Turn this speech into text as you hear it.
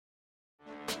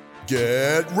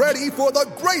Get ready for the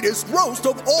greatest roast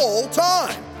of all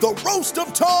time, the Roast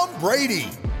of Tom Brady,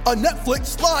 a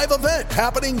Netflix live event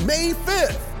happening May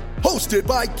 5th. Hosted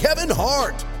by Kevin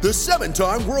Hart, the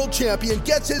 7-time world champion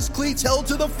gets his cleats held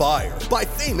to the fire by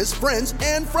famous friends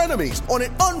and frenemies on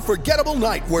an unforgettable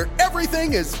night where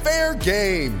everything is fair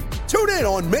game. Tune in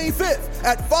on May 5th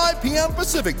at 5 p.m.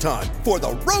 Pacific time for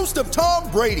the Roast of Tom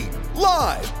Brady,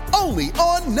 live only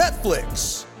on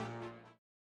Netflix.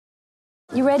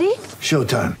 You ready?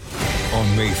 Showtime.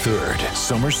 On May 3rd,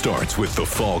 summer starts with The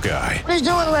Fall Guy. Let's do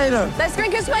it later. Let's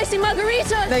drink a spicy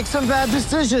margarita. Make some bad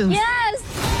decisions. Yes!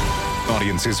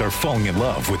 Audiences are falling in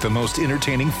love with the most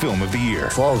entertaining film of the year.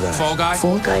 Fall Guy. Fall Guy?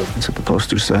 Fall Guy. That's what the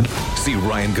poster said. See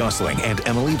Ryan Gosling and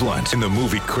Emily Blunt in the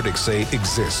movie critics say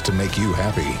exists to make you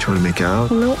happy. Trying to make it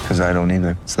out? Nope. Because I don't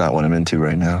either. It's not what I'm into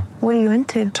right now. What are you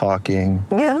into? Talking.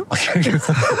 Yeah.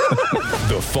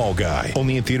 The Fall Guy.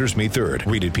 Only in theaters May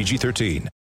 3rd. Rated PG-13.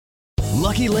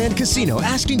 Lucky Land Casino,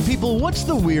 asking people, what's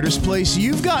the weirdest place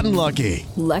you've gotten lucky?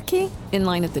 Lucky? In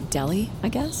line at the deli, I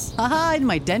guess? Aha, in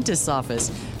my dentist's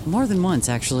office. More than once,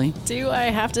 actually. Do I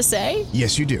have to say?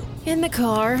 Yes, you do. In the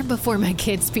car before my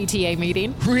kids' PTA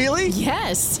meeting. Really?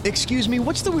 Yes. Excuse me,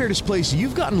 what's the weirdest place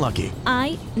you've gotten lucky?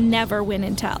 I never win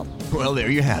and tell. Well, there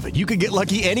you have it. You can get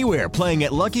lucky anywhere, playing at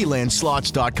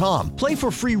LuckyLandSlots.com. Play for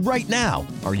free right now.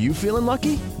 Are you feeling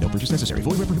lucky? No purchase necessary.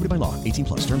 Void where prohibited by law. 18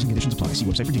 plus. Terms and conditions apply. See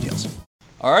website for details.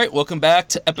 All right, welcome back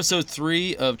to episode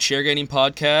 3 of Chairgating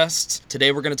Podcast.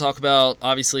 Today we're going to talk about,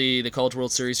 obviously, the College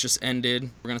World Series just ended.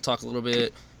 We're going to talk a little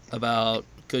bit about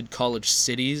good college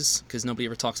cities, because nobody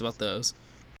ever talks about those.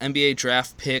 NBA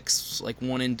draft picks, like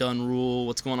one-and-done rule,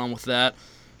 what's going on with that.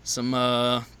 Some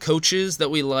coaches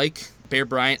that we like, Bear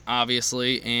Bryant,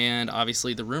 obviously, and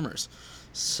obviously the rumors.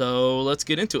 So let's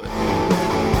get into it.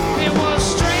 It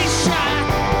was straight shot,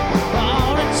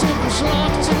 all it took was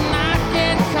luck to not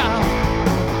get caught.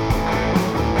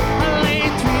 I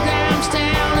laid 3 dimes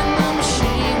down and the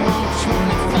machine won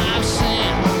 25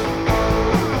 cents.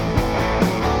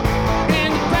 In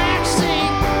the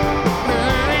backseat, her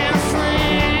and a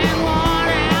friend, one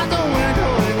out the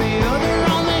window and the other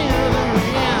on the other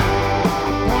end.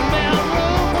 One belt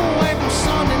rope away from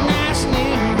Sunday night's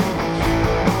news.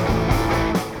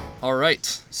 All right,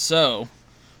 so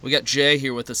we got Jay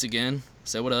here with us again.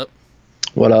 Say what up.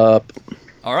 What up?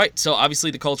 All right, so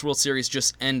obviously the College World Series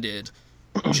just ended.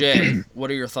 Jay, what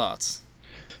are your thoughts?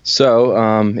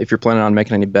 So, if you're planning on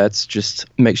making any bets, just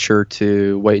make sure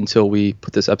to wait until we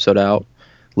put this episode out,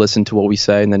 listen to what we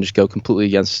say, and then just go completely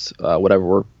against whatever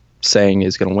we're saying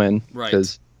is going to win. Right.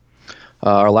 Because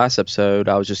our last episode,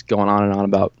 I was just going on and on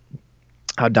about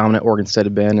how dominant Oregon State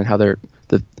had been and how they're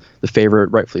the favorite,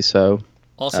 rightfully so.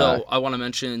 Also, I want to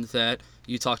mention that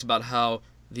you talked about how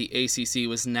the ACC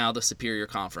was now the superior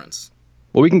conference.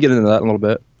 Well, we can get into that in a little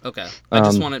bit. Okay. I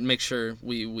just wanted to make sure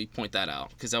we point that out,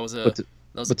 because that was a big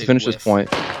to finish whiff. this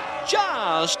point,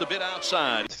 just a bit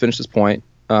outside. To finish this point,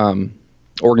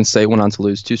 Oregon State went on to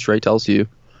lose 2 straight to LSU,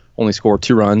 only scored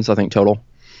 2 runs, I think, total.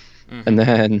 Mm-hmm. And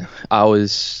then I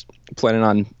was planning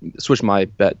on switching my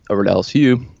bet over to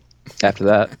LSU after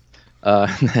that.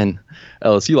 And then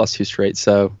LSU lost 2 straight,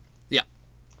 so...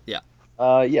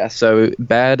 So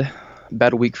bad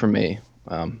week for me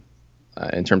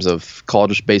in terms of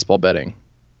college baseball betting.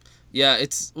 Yeah,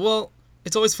 it's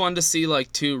always fun to see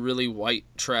like 2 really white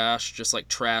trash, just like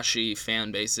trashy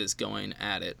fan bases going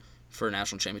at it for a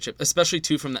national championship, especially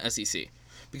 2 from the SEC,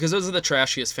 because those are the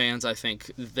trashiest fans I think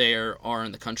there are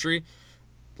in the country,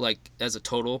 like as a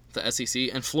total, the SEC,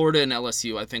 and Florida and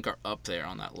LSU I think are up there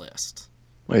on that list.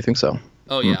 Oh, you think so?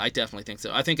 Oh yeah, I definitely think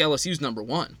so. I think LSU's number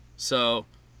 1, so...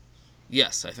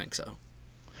 Yes, I think so.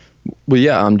 Well,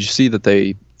 yeah. Did you see that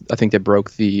I think they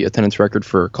broke the attendance record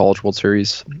for College World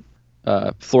Series?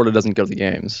 Florida doesn't go to the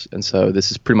games, and so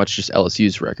this is pretty much just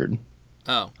LSU's record.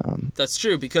 Oh, that's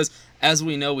true, because as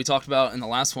we know, we talked about in the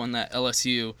last one that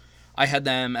LSU, I had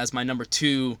them as my number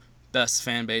 2 best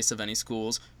fan base of any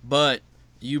schools, but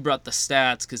you brought the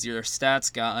stats because you're a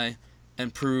stats guy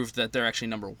and proved that they're actually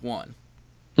number 1.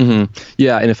 Mm-hmm.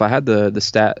 Yeah, and if I had the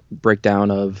stat breakdown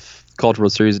of College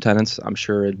World Series attendance, I'm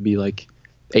sure it'd be like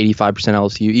 85%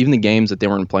 LSU. Even the games that they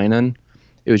weren't playing in,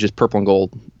 it was just purple and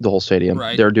gold, the whole stadium.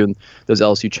 Right. They were doing those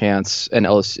LSU chants, and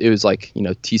LSU, it was like,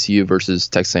 TCU versus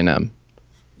Texas A&M.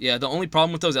 Yeah, the only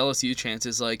problem with those LSU chants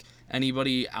is like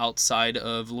anybody outside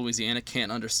of Louisiana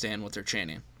can't understand what they're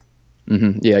chanting.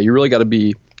 Mm-hmm. Yeah, you really got to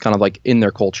be kind of like in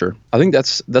their culture. I think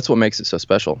that's what makes it so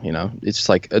special. It's just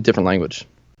like a different language.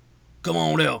 Come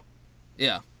on, Dale.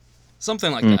 Yeah.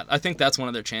 Something like that. I think that's one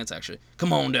of their chants, actually.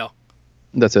 Come on, Dale.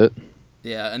 That's it.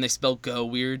 Yeah, and they spell go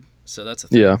weird, so that's a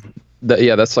thing. Yeah.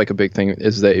 That's like a big thing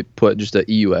is they put just a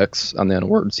EUX on the end of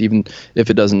words, even if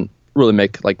it doesn't really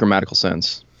make like grammatical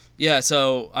sense. Yeah,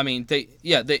 so I mean, they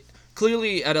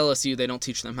clearly at LSU they don't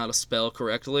teach them how to spell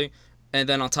correctly, and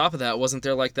then on top of that, wasn't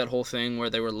there like that whole thing where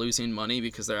they were losing money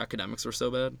because their academics were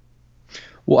so bad?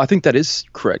 Well, I think that is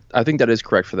correct. I think that is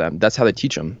correct for them. That's how they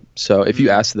teach them. So if you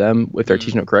ask them if they're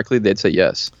teaching it correctly, they'd say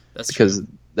yes. That's because true.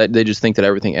 They just think that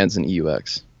everything ends in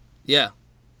EUX. Yeah,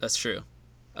 that's true.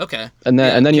 Okay. And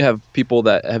then you have people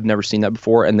that have never seen that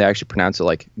before, and they actually pronounce it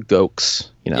like Gokes.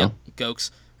 You know, Yep,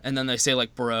 Gokes. And then they say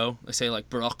like bro. They say like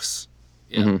Brooks.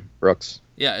 Yeah. Mm-hmm. Brooks.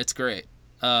 Yeah, it's great.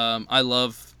 I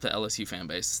love the LSU fan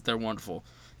base. They're wonderful.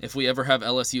 If we ever have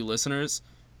LSU listeners,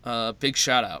 big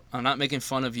shout out. I'm not making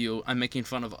fun of you. I'm making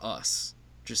fun of us.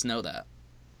 Just know that.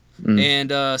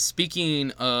 And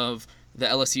speaking of the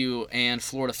LSU and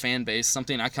Florida fan base,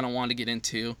 something I kind of wanted to get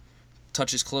into,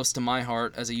 touches close to my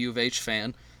heart as a U of H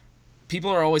fan.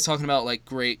 People are always talking about like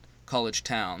great college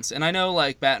towns, and I know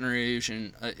like Baton Rouge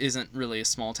isn't really a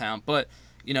small town, but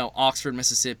you know, Oxford,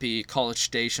 Mississippi, College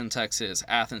Station, Texas,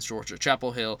 Athens, Georgia,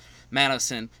 Chapel Hill,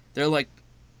 Madison, they're like,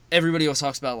 everybody always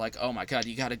talks about like, oh my god,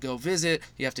 you got to go visit,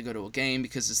 you have to go to a game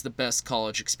because it's the best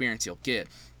college experience you'll get.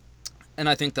 And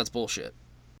I think that's bullshit.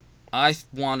 I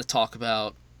want to talk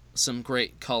about some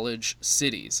great college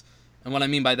cities. And what I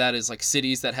mean by that is like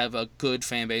cities that have a good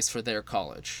fan base for their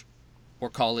college or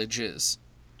colleges.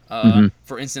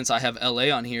 For instance, I have LA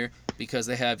on here because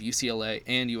they have UCLA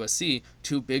and USC,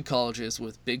 two big colleges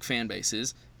with big fan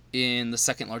bases in the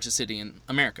second largest city in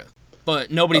America.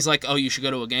 But nobody's like, oh, you should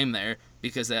go to a game there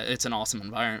because it's an awesome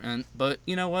environment. But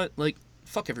you know what? Like,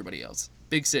 fuck everybody else.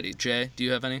 Big city. Jay, do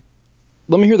you have any?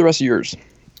 Let me hear the rest of yours.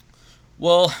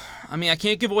 Well, I mean, I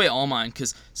can't give away all mine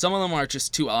because some of them are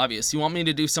just too obvious. You want me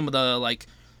to do some of the, like,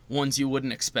 ones you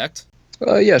wouldn't expect?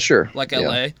 Yeah, sure. Like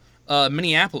LA?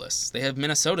 Minneapolis. They have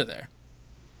Minnesota there.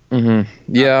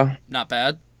 Yeah. Not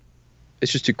bad.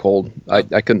 It's just too cold. I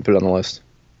couldn't put it on the list.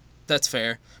 That's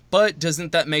fair. But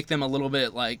doesn't that make them a little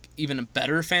bit, like, even a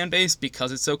better fan base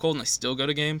because it's so cold and they still go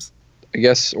to games? I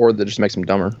guess, or that just makes them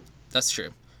dumber. That's true.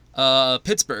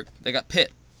 Pittsburgh. They got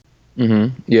Pitt.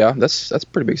 Yeah, that's a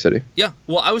pretty big city. Yeah.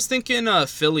 Well, I was thinking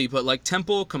Philly, but, like,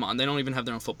 Temple, come on. They don't even have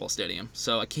their own football stadium,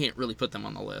 so I can't really put them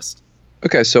on the list.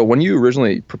 Okay, so when you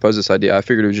originally proposed this idea, I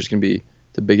figured it was just going to be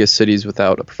the biggest cities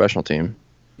without a professional team.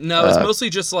 No, it's mostly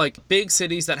just, like, big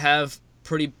cities that have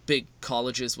pretty big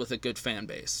colleges with a good fan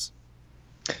base.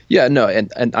 Yeah, no,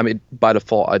 and I mean, by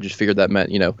default, I just figured that meant,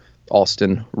 you know,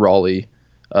 Austin, Raleigh,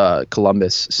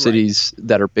 Columbus, cities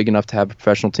that are big enough to have a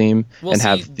professional team and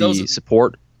have the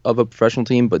support of a professional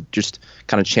team, but just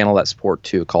kind of channel that support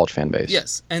to a college fan base.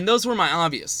 Yes, and those were my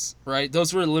obvious, right?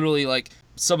 Those were literally, like,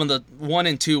 some of the 1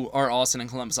 and 2 are Austin and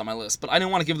Columbus on my list, but I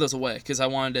didn't want to give those away because I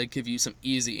wanted to give you some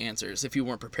easy answers if you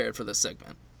weren't prepared for this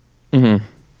segment.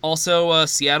 Also,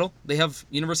 Seattle, they have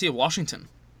University of Washington.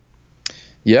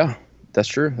 Yeah, that's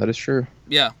true. That is true.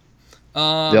 Yeah. They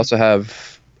also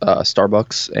have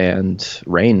Starbucks and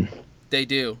Rain. They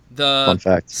do. Fun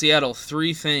fact. Seattle,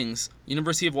 3 things.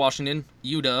 University of Washington,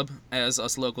 UW, as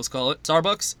us locals call it,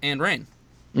 Starbucks, and Rain.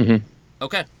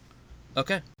 Okay.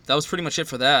 That was pretty much it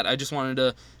for that. I just wanted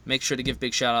to make sure to give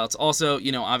big shout-outs. Also,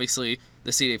 you know, obviously,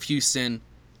 the city of Houston,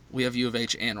 we have U of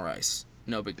H and Rice.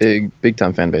 No big deal. Big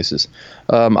time fan bases.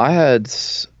 I had...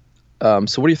 so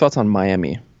what are your thoughts on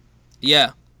Miami?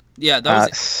 Yeah, that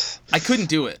was... I couldn't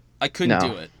do it. I couldn't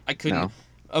do it. I couldn't... No.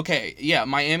 Okay, yeah,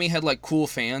 Miami had, like, cool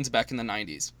fans back in the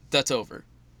 90s. That's over.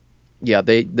 Yeah,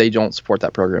 they don't support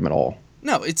that program at all.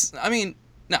 No, it's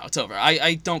over.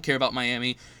 I don't care about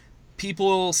Miami.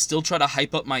 People still try to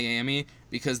hype up Miami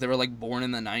because they were, like, born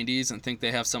in the 90s and think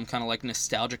they have some kind of, like,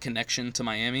 nostalgia connection to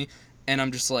Miami. And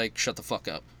I'm just like, shut the fuck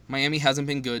up. Miami hasn't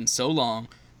been good in so long.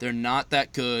 They're not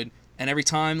that good. And every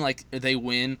time, like, they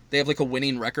win, they have, like, a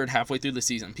winning record halfway through the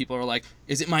season. People are like,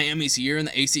 is it Miami's year in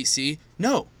the ACC?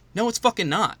 No, it's fucking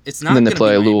not. It's not. And then they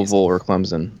play Louisville or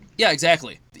Clemson. Yeah,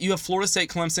 exactly. You have Florida State,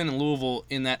 Clemson, and Louisville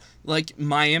in that. Like,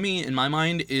 Miami, in my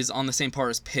mind, is on the same par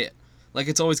as Pitt. Like,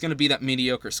 it's always going to be that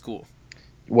mediocre school.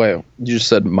 Wait, you just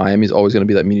said Miami's always going to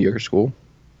be that mediocre school?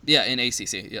 Yeah, in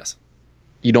ACC, yes.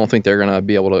 You don't think they're going to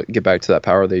be able to get back to that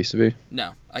power they used to be?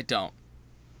 No, I don't.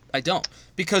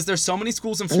 Because there's so many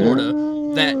schools in Florida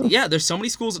there's so many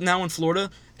schools now in Florida,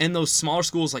 and those smaller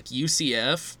schools like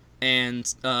UCF and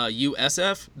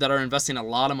USF that are investing a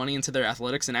lot of money into their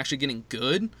athletics and actually getting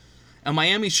good. And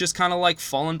Miami's just kind of like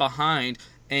falling behind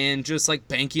and just like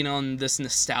banking on this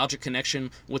nostalgic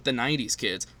connection with the 90s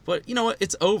kids. But you know what?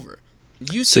 It's over.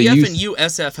 UCF and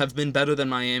USF have been better than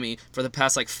Miami for the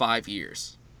past like 5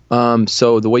 years.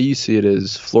 So the way you see it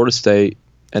is Florida State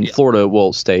and Florida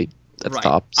will stay at the Right,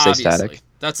 top, stay obviously. static.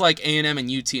 That's like A&M and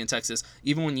UT in Texas.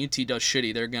 Even when UT does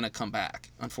shitty, they're going to come back,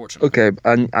 unfortunately. Okay,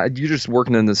 you're just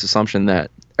working in this assumption that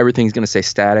everything's going to stay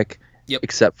static,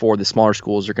 except for the smaller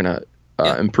schools are going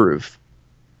to improve.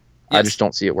 Yes. I just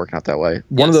don't see it working out that way.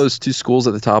 One of those two schools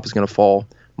at the top is going to fall.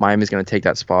 Miami's going to take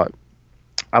that spot.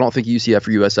 I don't think UCF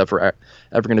or USF are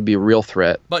ever going to be a real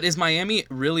threat. But is Miami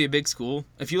really a big school?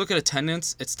 If you look at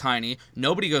attendance, it's tiny.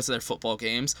 Nobody goes to their football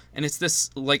games, and it's this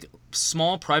like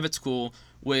small private school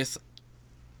with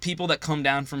people that come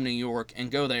down from New York and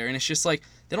go there, and it's just like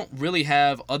they don't really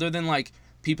have, other than like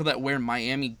people that wear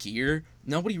Miami gear,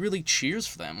 nobody really cheers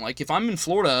for them. Like if I'm in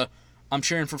Florida, I'm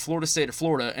cheering for Florida State or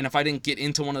Florida, and if I didn't get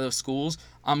into one of those schools,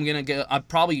 I'd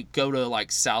probably go to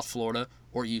like South Florida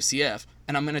or UCF,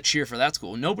 and I'm gonna cheer for that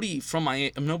school. Nobody from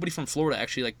Florida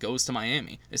actually like goes to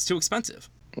Miami. It's too expensive.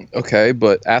 Okay,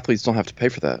 but athletes don't have to pay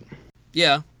for that.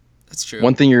 Yeah, that's true.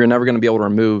 One thing you're never going to be able to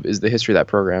remove is the history of that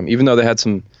program, even though they had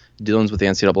some dealings with the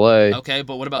NCAA. Okay,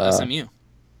 but what about SMU? What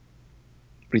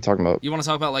are you talking about? You want to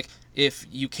talk about like if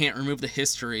you can't remove the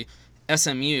history?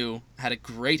 SMU had a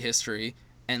great history,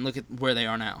 and look at where they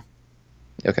are now.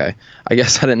 Okay, I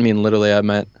guess I didn't mean literally. I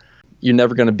meant you're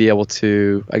never going to be able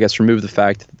to, I guess, remove the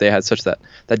fact that they had such that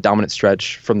dominant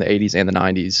stretch from the 80s and the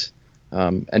 90s.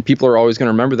 And people are always going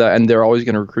to remember that, and they're always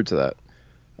going to recruit to that.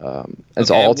 And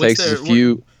so all it takes is a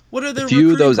few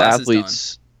of those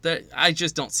athletes. I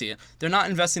just don't see it. They're not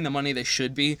investing the money they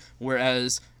should be,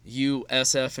 whereas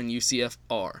USF and UCF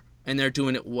are, and they're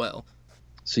doing it well.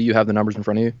 So you have the numbers in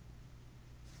front of you?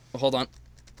 Hold on.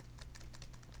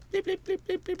 Bleep, bleep, bleep,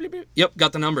 bleep, bleep, bleep. Yep,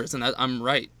 got the numbers, and I'm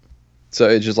right. So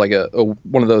it's just like a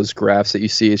one of those graphs that you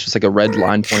see. It's just like a red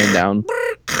line pointing down.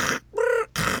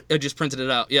 I just printed it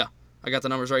out. Yeah, I got the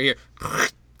numbers right here.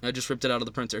 I just ripped it out of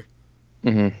the printer.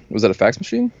 Mm-hmm. Was that a fax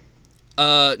machine?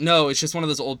 No, it's just one of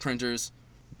those old printers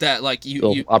that like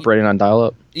you operating on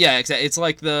dial-up. Yeah, exactly. It's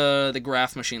like the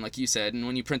graph machine, like you said, and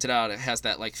when you print it out, it has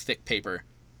that like thick paper.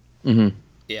 Mm-hmm.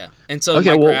 Yeah, and so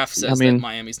my graph says that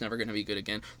Miami's never going to be good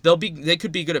again. They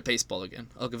could be good at baseball again.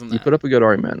 I'll give them that. You put up a good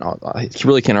argument. I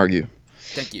really can't argue.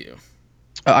 Thank you.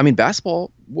 I mean,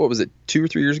 basketball, what was it, 2 or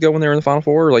 3 years ago when they were in the Final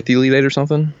Four, or like the Elite Eight or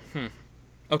something?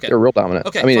 Okay. They're real dominant.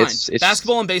 Okay, I mean, fine. it's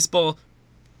basketball and baseball,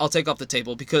 I'll take off the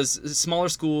table because smaller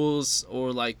schools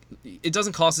or like it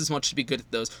doesn't cost as much to be good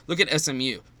at those. Look at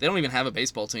SMU. They don't even have a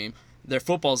baseball team. Their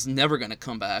football's never going to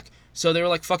come back. So they were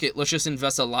like, fuck it, let's just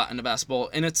invest a lot into basketball.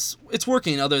 And it's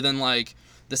working other than like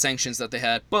the sanctions that they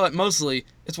had. But mostly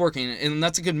it's working, and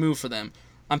that's a good move for them.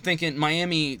 I'm thinking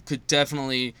Miami could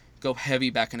definitely go heavy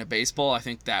back into baseball. I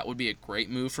think that would be a great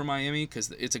move for Miami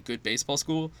because it's a good baseball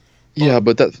school. Yeah,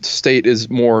 but that state is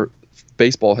more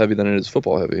baseball heavy than it is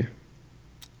football heavy.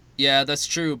 Yeah, that's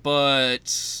true,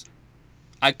 but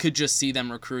I could just see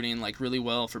them recruiting like really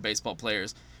well for baseball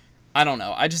players. I don't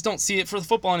know. I just don't see it for the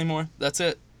football anymore. That's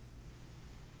it.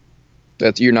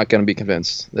 You're not going to be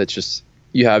convinced. That's just,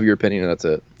 you have your opinion and that's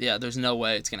it. Yeah, there's no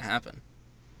way it's going to happen.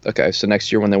 Okay, so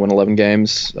next year when they win 11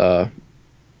 games,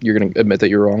 you're going to admit that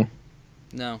you're wrong?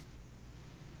 No.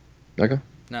 Okay.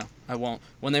 No, I won't.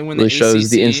 When they win really the ACC, shows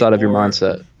the inside of your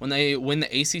mindset. When they win the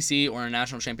ACC or a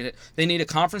national championship, they need a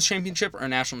conference championship or a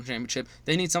national championship.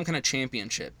 They need some kind of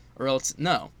championship, or else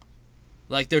no.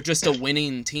 Like they're just a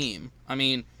winning team. I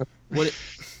mean,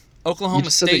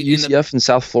 Oklahoma State you said that UCF and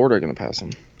South Florida are going to pass them.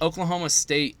 Oklahoma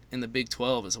State in the Big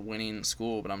 12 is a winning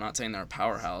school, but I'm not saying they're a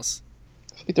powerhouse.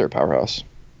 I think they're a powerhouse.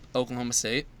 Oklahoma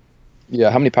State?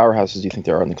 Yeah, how many powerhouses do you think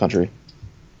there are in the country?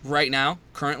 Right now,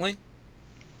 currently?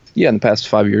 Yeah, in the past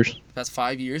 5 years. Past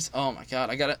 5 years? Oh my god,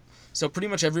 I got it. So pretty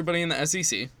much everybody in the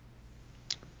SEC.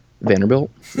 Vanderbilt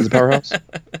is a powerhouse.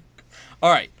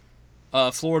 All right.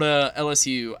 Florida,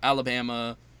 LSU,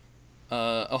 Alabama,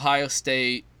 Ohio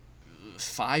State.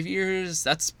 5 years?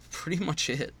 That's pretty much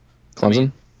it. Clemson? I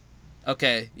mean,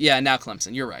 okay, yeah, now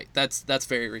Clemson. You're right. That's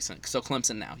very recent. So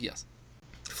Clemson now, yes.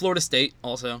 Florida State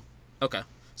also. Okay.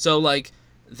 So like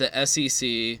the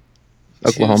SEC,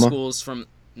 Oklahoma? 2 schools from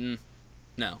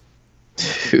no.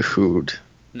 Dude.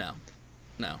 No.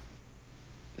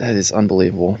 That is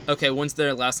unbelievable. Okay, when's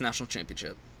their last national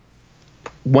championship?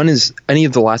 When is any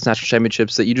of the last national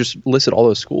championships that you just listed all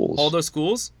those schools? All those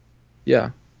schools?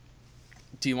 Yeah.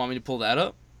 Do you want me to pull that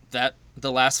up?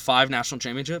 The last 5 national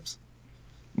championships?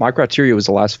 My criteria was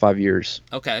the last 5 years.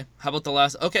 Okay. How about the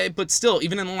last... Okay, but still,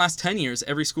 even in the last 10 years,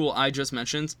 every school I just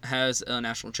mentioned has a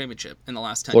national championship in the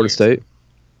last 10 Florida years. State?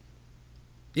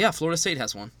 Yeah, Florida State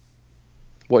has one.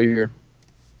 What year?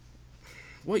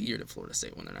 What year did Florida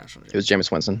State win their national championship? It was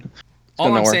Jameis Winston.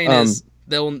 All I'm saying is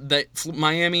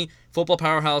Miami, football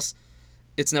powerhouse,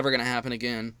 it's never going to happen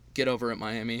again. Get over it,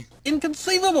 Miami.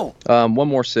 Inconceivable. One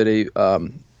more city.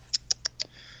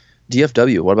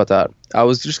 DFW, what about that? I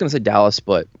was just going to say Dallas,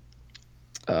 but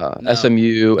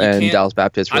SMU and Dallas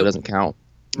Baptist really doesn't count.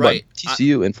 Right. But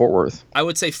TCU and Fort Worth. I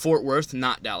would say Fort Worth,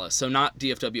 not Dallas. So not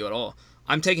DFW at all.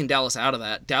 I'm taking Dallas out of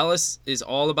that. Dallas is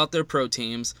all about their pro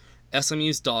teams.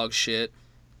 SMU's dog shit.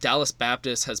 Dallas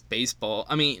Baptist has baseball.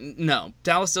 I mean, no.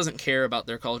 Dallas doesn't care about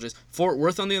their colleges. Fort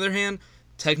Worth, on the other hand,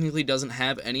 technically doesn't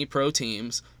have any pro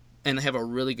teams, and they have a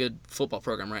really good football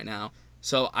program right now.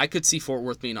 So I could see Fort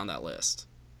Worth being on that list.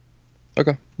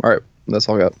 Okay. All right. That's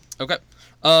all I got. Okay.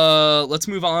 Let's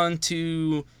move on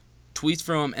to tweets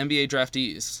from NBA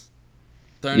draftees.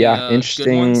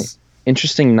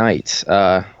 Interesting night.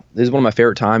 This is one of my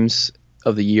favorite times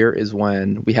of the year is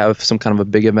when we have some kind of a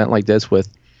big event like this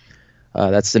with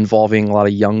that's involving a lot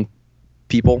of young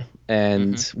people,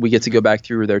 and we get to go back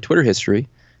through their Twitter history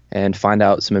and find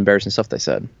out some embarrassing stuff they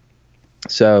said.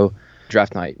 So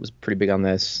draft night was pretty big on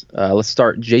this. Let's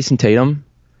start. Jason Tatum,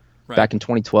 back in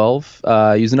 2012.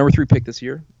 He was the number 3 pick this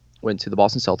year. Went to the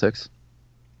Boston Celtics.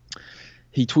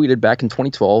 He tweeted back in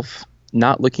 2012,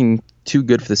 not looking too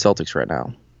good for the Celtics right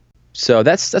now. So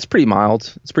that's pretty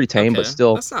mild. It's pretty tame, but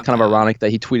still kind of ironic that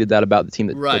he tweeted that about the team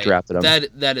that drafted him.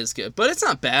 That is good. But it's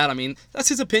not bad. I mean, that's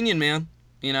his opinion, man.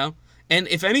 You know? And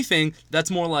if anything,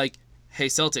 that's more like, hey,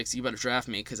 Celtics, you better draft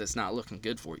me because it's not looking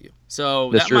good for you.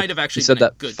 So that's that true. might have actually he said been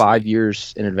that a good 5 tweet.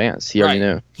 years in advance. He already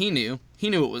knew. He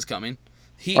knew it was coming.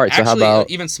 He All right, so actually, how about,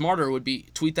 even smarter would be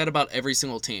tweet that about every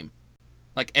single team.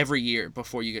 Like every year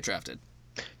before you get drafted.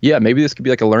 Yeah, maybe this could be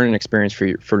like a learning experience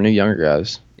for new younger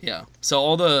guys. Yeah. So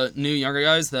all the new younger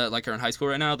guys that like are in high school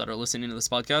right now that are listening to this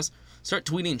podcast, start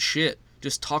tweeting shit,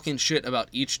 just talking shit about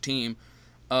each team.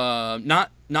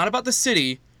 Not about the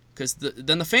city, because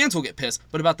then the fans will get pissed,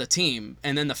 but about the team,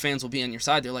 and then the fans will be on your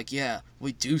side. They're like, yeah,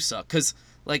 we do suck, because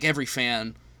like every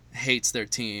fan hates their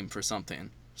team for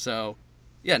something. So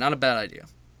yeah, not a bad idea.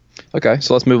 Okay,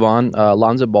 so let's move on.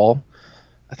 Lonzo Ball.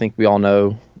 I think we all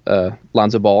know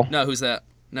Lonzo Ball. No, who's that?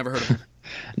 Never heard of him.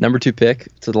 Number 2 pick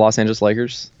to the Los Angeles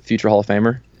Lakers, future Hall of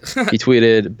Famer. He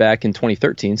tweeted back in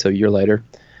 2013, so a year later,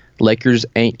 Lakers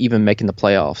ain't even making the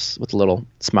playoffs, with a little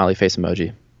smiley face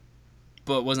emoji.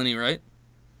 But wasn't he right?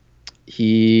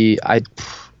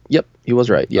 Yep, he was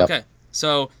right. Yep. Okay,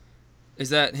 so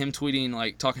is that him tweeting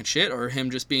like talking shit, or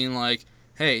him just being like,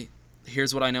 hey,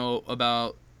 here's what I know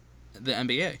about the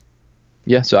NBA?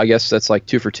 Yeah, so I guess that's like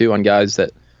 2 for 2 on guys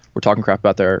that were talking crap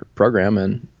about their program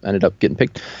and ended up getting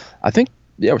picked. I think,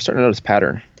 we're starting to notice a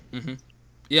pattern. Mm-hmm.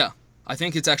 Yeah, I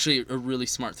think it's actually a really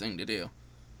smart thing to do.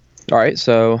 All right,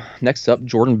 so next up,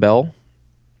 Jordan Bell.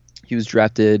 He was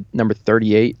drafted number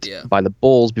 38 by the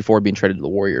Bulls before being traded to the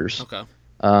Warriors. Okay.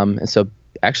 And so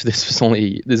actually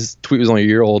this tweet was only a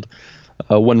year old.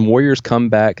 When Warriors come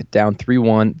back down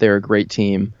 3-1, they're a great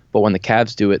team, but when the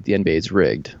Cavs do it, the NBA is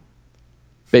rigged.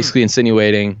 Basically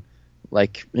insinuating,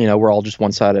 like, we're all just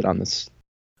one-sided on this.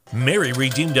 Mary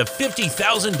redeemed a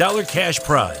 $50,000 cash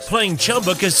prize playing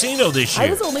Chumba Casino this year. I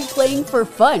was only playing for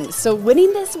fun, so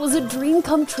winning this was a dream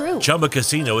come true. Chumba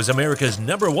Casino is America's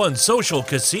 #1 social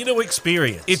casino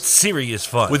experience. It's serious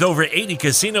fun. With over 80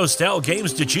 casino-style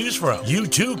games to choose from, you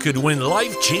too could win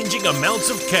life-changing amounts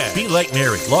of cash. Be like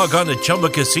Mary. Log on to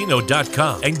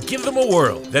ChumbaCasino.com and give them a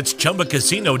whirl. That's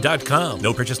ChumbaCasino.com.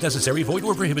 No purchase necessary. Void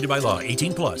where prohibited by law.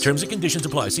 18+. Terms and conditions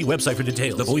apply. See website for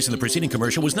details. The voice in the preceding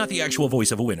commercial was not the actual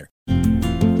voice of a winner.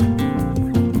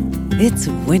 It's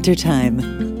wintertime.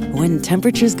 When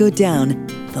temperatures go down,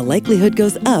 the likelihood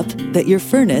goes up that your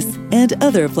furnace and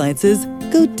other appliances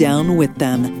go down with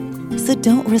them. So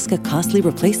don't risk a costly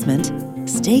replacement.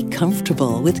 Stay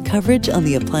comfortable with coverage on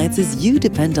the appliances you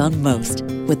depend on most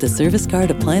with the Service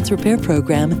Guard Appliance Repair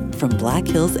Program from Black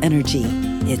Hills Energy.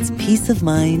 It's peace of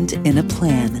mind in a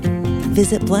plan.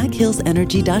 Visit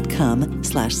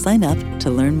blackhillsenergy.com/sign up to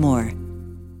learn more.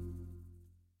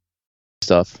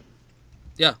 Stuff.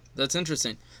 Yeah, that's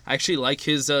interesting. I actually like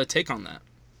his take on that.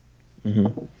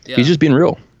 Mm-hmm. Yeah. He's just being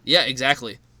real. Yeah,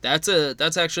 exactly. That's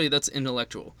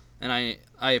intellectual, and I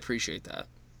appreciate that.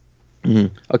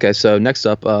 Mm-hmm. Okay, so next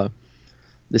up,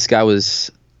 this guy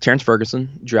was Terrence Ferguson,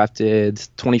 drafted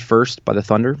 21st by the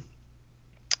Thunder.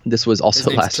 This was also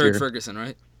last year. Ferguson,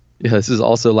 right? Yeah, this is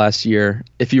also last year.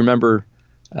 If you remember,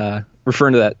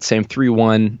 referring to that same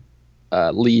 3-1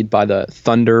 lead by the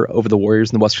Thunder over the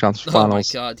Warriors in the Western Conference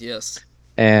Finals. Oh my God, yes.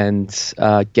 And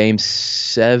Game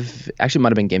 7, actually it might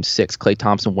have been Game 6, Klay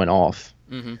Thompson went off.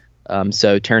 Mm-hmm.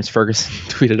 So Terrence Ferguson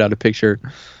tweeted out a picture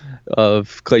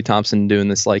of Klay Thompson doing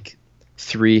this like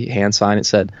 3 hand sign. It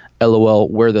said, LOL,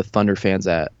 where are the Thunder fans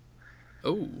at?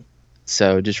 Oh.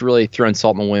 So just really throwing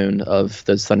salt in the wound of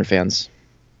those Thunder fans.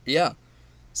 Yeah.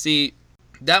 See,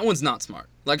 that one's not smart.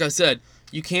 Like I said,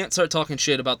 you can't start talking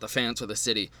shit about the fans or the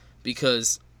city.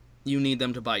 because you need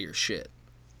them to buy your shit.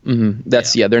 Mm-hmm.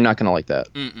 They're not gonna like that.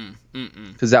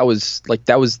 Because that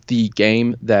was the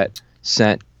game that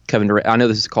sent Kevin Durant. I know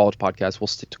this is a college podcast. We'll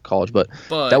stick to college, but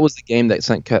that was the game that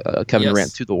sent Kevin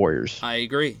Durant to the Warriors. I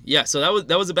agree. Yeah, so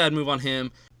that was a bad move on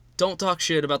him. Don't talk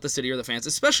shit about the city or the fans,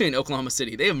 especially in Oklahoma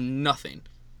City. They have nothing.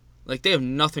 Like, they have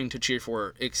nothing to cheer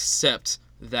for except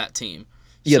that team.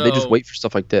 Yeah, they just wait for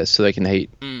stuff like this so they can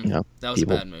hate. That was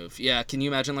people. a bad move. Yeah, can you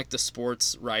imagine like the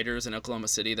sports writers in Oklahoma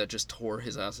City that just tore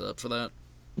his ass up for that?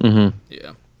 Mm-hmm.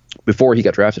 Yeah. Before he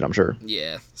got drafted, I'm sure.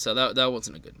 Yeah, so that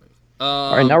wasn't a good move.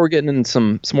 All right, now we're getting into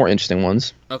some more interesting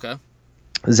ones. Okay.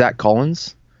 Zach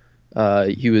Collins.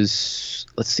 He was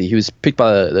picked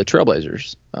by the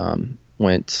Trailblazers.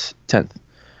 Went 10th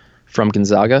from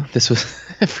Gonzaga. This was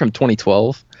from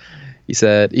 2012. He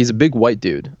said he's a big white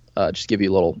dude. Just give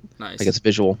you a little, nice. I guess,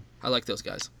 visual. I like those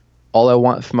guys. All I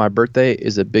want for my birthday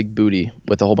is a big booty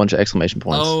with a whole bunch of exclamation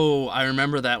points. Oh, I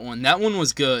remember that one. That one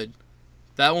was good.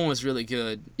 That one was really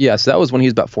good. Yeah, so that was when he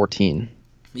was about 14.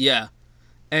 Yeah.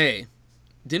 Hey,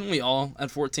 didn't we all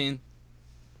at 14?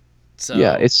 So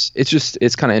yeah, it's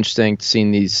kind of interesting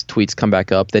seeing these tweets come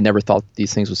back up. They never thought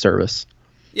these things would service.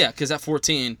 Yeah, because at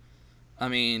 14, I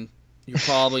mean, you're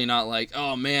probably not like,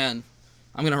 oh man,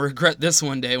 I'm gonna regret this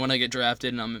one day when I get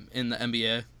drafted and I'm in the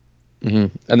NBA.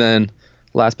 Mm-hmm. And then,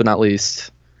 last but not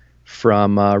least,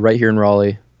 from right here in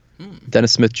Raleigh,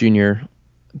 Dennis Smith Jr.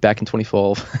 back in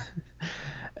 2012.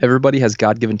 Everybody has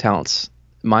God-given talents.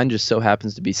 Mine just so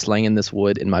happens to be slanging this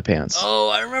wood in my pants. Oh,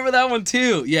 I remember that one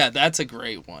too. Yeah, that's a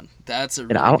great one. That's a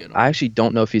really good one. I actually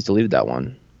don't know if he's deleted that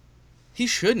one. He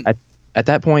shouldn't. At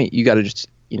that point, you got to just,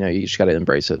 you just got to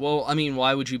embrace it. Well, I mean,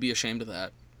 why would you be ashamed of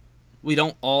that? We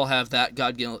don't all have that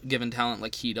God-given talent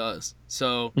like he does.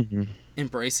 So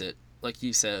embrace it, like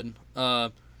you said.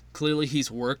 Clearly, he's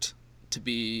worked to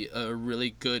be a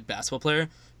really good basketball player,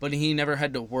 but he never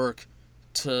had to work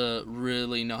to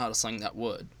really know how to sling that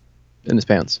wood. In his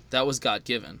pants. That was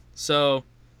God-given. So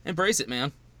embrace it,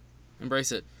 man.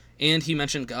 Embrace it. And he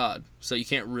mentioned God, so you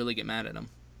can't really get mad at him.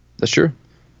 That's true.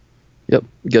 Yep.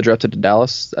 Got drafted to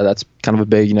Dallas. That's kind of a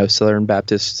big, Southern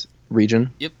Baptist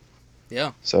region. Yep.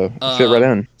 Yeah. So fit right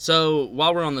in. So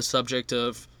while we're on the subject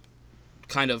of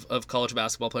kind of college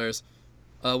basketball players,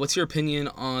 what's your opinion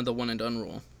on the one and done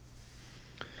rule?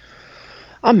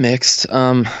 I'm mixed.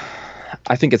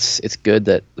 I think it's good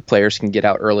that the players can get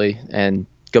out early and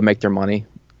go make their money.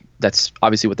 That's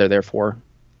obviously what they're there for.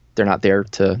 They're not there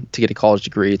to get a college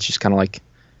degree. It's just kind of like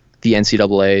the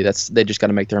NCAA. They just got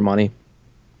to make their money.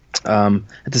 At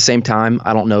the same time,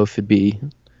 I don't know if it'd be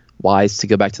wise to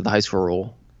go back to the high school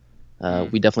rule.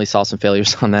 We definitely saw some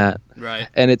failures on that. Right.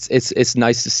 And it's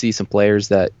nice to see some players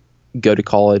that go to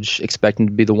college expecting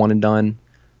to be the one and done,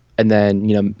 and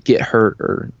then get hurt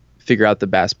or figure out the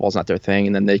basketball's not their thing,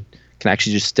 and then they can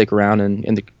actually just stick around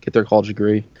and get their college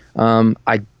degree.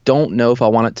 I don't know if I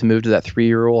want it to move to that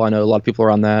 3-year rule. I know a lot of people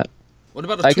are on that. What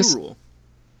about a 2 rule?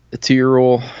 A 2-year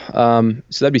rule.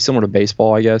 So that'd be similar to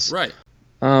baseball, I guess. Right.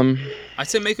 I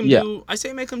say make them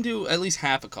do at least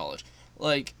half of college.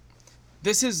 Like,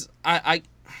 this is I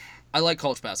like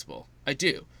college basketball. I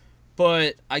do,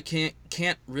 but I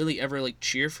can't really ever like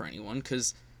cheer for anyone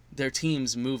because their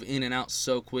teams move in and out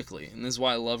so quickly. And this is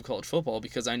why I love college football,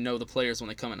 because I know the players when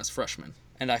they come in as freshmen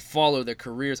and I follow their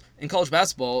careers. In college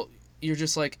basketball, you're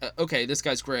just like, okay, this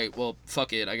guy's great. Well,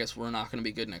 fuck it. I guess we're not going to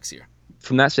be good next year.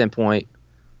 From that standpoint,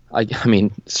 I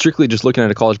mean, strictly just looking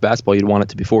at a college basketball, you'd want it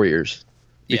to be 4 years.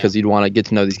 Because you'd want to get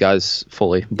to know these guys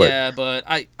fully. But yeah, but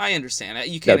I understand.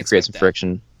 You can't expect create some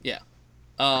friction. Yeah.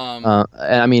 And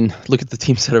I mean, look at the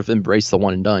teams that have embraced the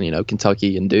one and done.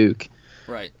 Kentucky and Duke.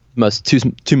 Right.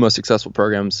 Two most successful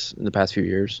programs in the past few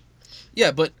years.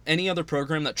 Yeah, but any other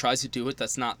program that tries to do it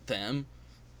that's not them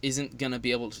isn't gonna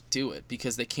be able to do it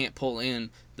because they can't pull in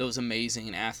those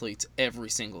amazing athletes every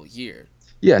single year.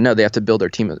 Yeah, no, they have to build their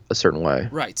team a certain way.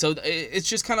 Right. So it's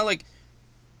just kind of like.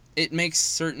 It makes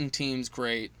certain teams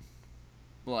great,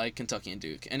 like Kentucky and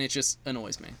Duke, and it just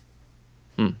annoys me.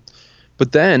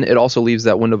 But then it also leaves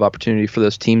that window of opportunity for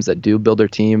those teams that do build their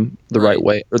team the right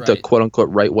way, or the quote-unquote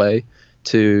right way,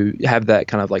 to have that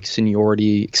kind of like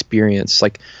seniority experience,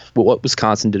 like what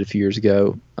Wisconsin did a few years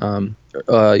ago.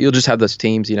 You'll just have those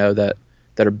teams, that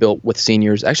are built with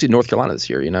seniors. Actually, North Carolina this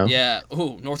year, Yeah.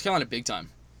 Ooh, North Carolina big time.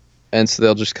 And so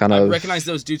they'll just kind of... I recognize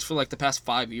those dudes for like the past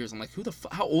 5 years. I'm like,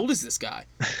 how old is this guy?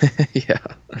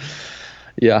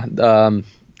 Yeah.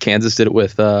 Kansas did it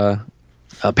with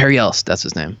Perry Ellis. That's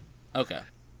his name. Okay.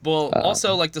 Well,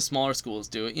 also like the smaller schools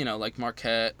do it, like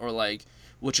Marquette or like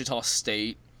Wichita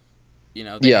State.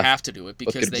 They have to do it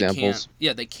because they can't.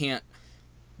 Yeah, they can't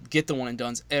get the one and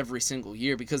dones every single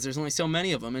year because there's only so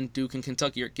many of them, and Duke and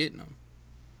Kentucky are getting them.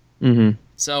 Mm-hmm.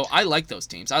 So I like those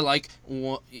teams. I like,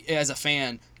 as a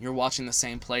fan, you're watching the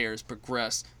same players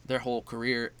progress their whole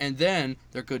career, and then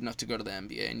they're good enough to go to the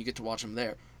NBA, and you get to watch them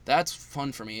there. That's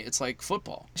fun for me. It's like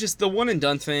football. Just the one and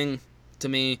done thing, to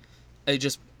me, it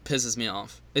just pisses me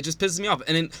off. It just pisses me off.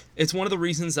 And it's one of the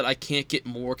reasons that I can't get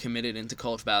more committed into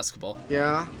college basketball.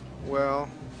 Yeah, well,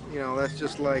 that's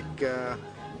just like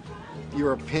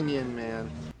your opinion, man.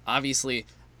 Obviously,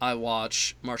 I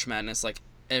watch March Madness like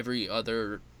every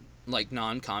other like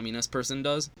non-communist person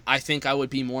does. I think I would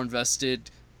be more invested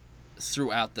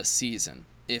throughout the season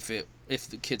if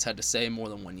the kids had to stay more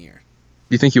than 1 year.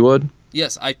 You think you would?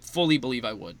 Yes, I fully believe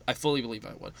I would.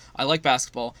 I like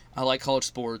basketball. I like college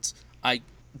sports. I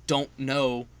don't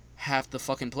know half the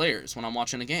fucking players when I'm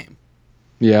watching a game.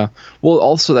 Yeah. Well,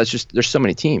 also that's just there's so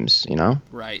many teams,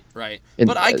 Right. And,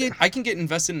 but I can get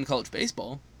invested in college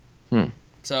baseball.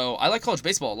 So I like college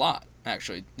baseball a lot,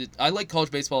 actually. I like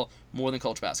college baseball more than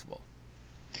college basketball.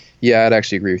 Yeah, I'd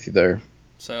actually agree with you there.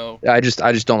 So I just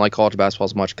don't like college basketball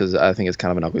as much because I think it's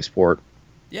kind of an ugly sport.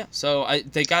 Yeah, so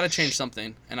they got to change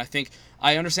something, and I think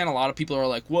I understand a lot of people are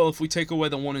like, well, if we take away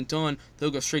the one and done, they'll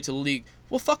go straight to the league.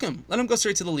 Well, fuck them. Let them go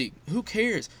straight to the league. Who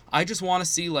cares? I just want to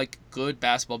see like good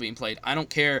basketball being played. I don't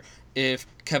care if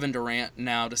Kevin Durant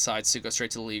now decides to go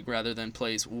straight to the league rather than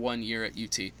plays 1 year at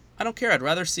UT. I don't care. I'd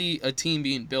rather see a team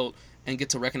being built and get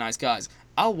to recognize guys.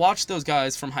 I'll watch those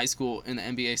guys from high school in the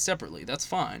NBA separately. That's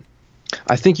fine.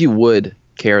 I think you would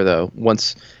care though.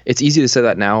 Once it's easy to say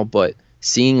that now, but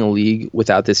seeing a league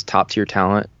without this top tier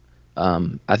talent,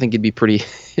 I think it'd be pretty.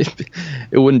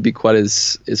 It wouldn't be quite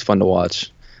as fun to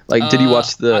watch. Like, did you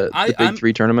watch the Big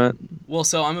Three tournament? Well,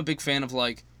 so I'm a big fan of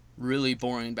like really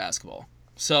boring basketball.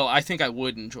 So I think I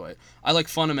would enjoy it. I like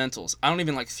fundamentals. I don't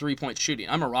even like 3-point shooting.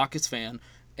 I'm a Rockets fan,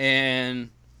 and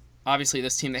obviously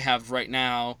this team they have right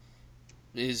now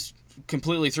is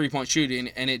completely 3-point shooting,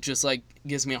 and it just like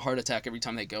gives me a heart attack every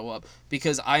time they go up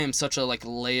because I am such a like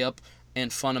layup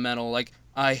and fundamental. Like,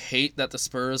 I hate that the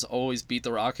Spurs always beat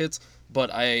the Rockets, but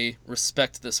I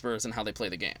respect the Spurs and how they play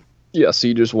the game. Yeah, so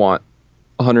you just want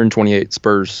 128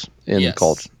 Spurs in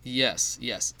college. Yes.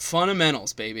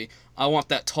 Fundamentals, baby. I want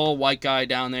that tall white guy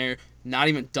down there, not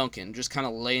even dunking, just kind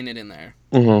of laying it in there.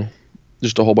 Mm-hmm.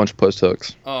 Just a whole bunch of post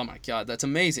hooks. Oh my God, that's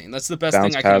amazing. That's the best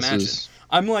Bounce thing I can passes. imagine.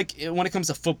 I'm like, when it comes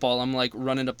to football, I'm like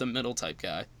running up the middle type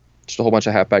guy. Just a whole bunch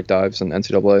of halfback dives in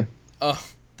NCAA. Oh,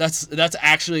 that's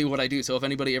actually what I do. So if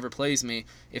anybody ever plays me,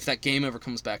 if that game ever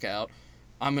comes back out,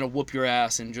 I'm gonna whoop your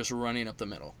ass and just running up the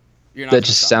middle. You're not. That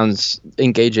just sounds.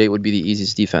 Engage 8 would be the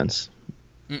easiest defense.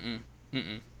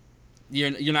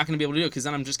 You're not gonna be able to do it because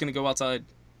then I'm just gonna go outside,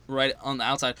 right on the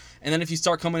outside, and then if you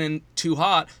start coming in too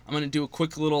hot, I'm gonna do a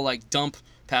quick little like dump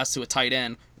pass to a tight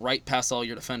end right past all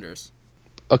your defenders.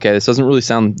 Okay, this doesn't really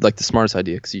sound like the smartest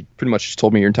idea because you pretty much just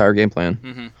told me your entire game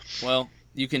plan. Well,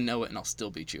 you can know it and I'll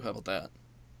still beat you. How about that?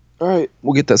 All right,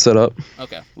 we'll get that set up.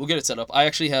 Okay, we'll get it set up. I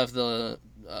actually have the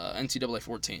NCAA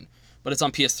 14, but it's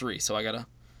on PS3, so I gotta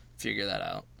figure that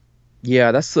out.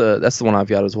 Yeah, that's the one I've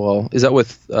got as well. Is that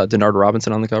with Denard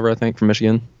Robinson on the cover? I think from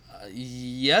Michigan.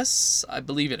 Yes, I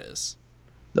believe it is.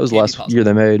 That was the last year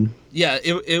they made. Yeah,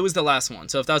 it was the last one.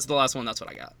 So if that's the last one, that's what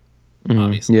I got. Mm-hmm.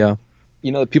 Obviously. Yeah,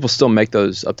 people still make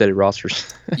those updated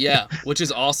rosters. Yeah, which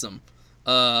is awesome.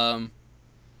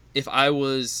 If I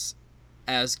was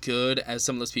as good as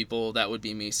some of those people, that would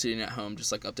be me sitting at home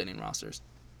just like updating rosters.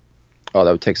 Oh,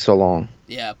 that would take so long.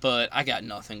 Yeah, but I got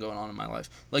nothing going on in my life.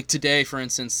 Like today, for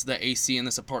instance, the AC in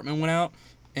this apartment went out,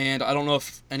 and I don't know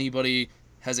if anybody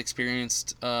has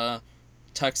experienced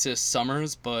Texas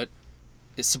summers, but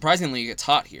surprisingly it gets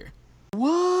hot here.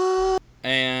 What?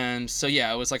 And so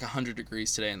yeah, it was like 100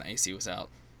 degrees today, and the AC was out,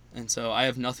 and so I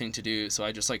have nothing to do, so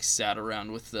I just like sat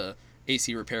around with the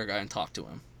AC repair guy and talked to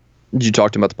him. Did you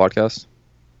talk to him about the podcast?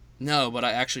 No, but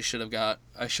I actually should have got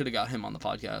him on the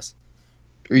podcast.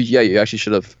 Yeah, you actually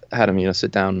should have had him,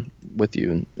 sit down with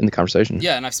you in the conversation.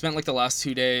 Yeah, and I've spent like the last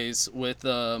 2 days with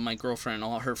my girlfriend and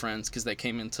all her friends because they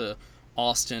came into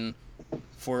Austin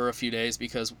for a few days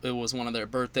because it was one of their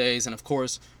birthdays, and of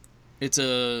course, it's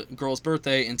a girl's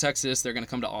birthday in Texas. They're gonna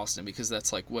come to Austin because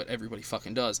that's like what everybody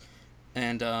fucking does.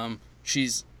 And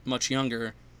she's much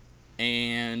younger,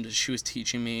 and she was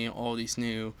teaching me all these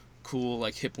new cool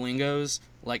like hip lingos,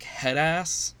 like head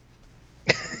ass.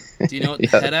 Do you know what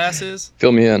head ass is?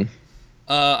 Fill me in.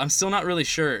 I'm still not really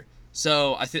sure.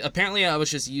 So apparently I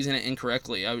was just using it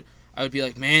incorrectly. I would be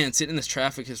like, man, sitting in this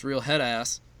traffic is real head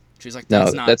ass. She's like,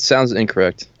 that's not. That sounds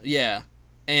incorrect. Yeah,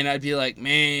 and I'd be like,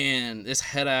 man, this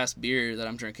head ass beer that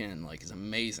I'm drinking like is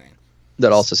amazing.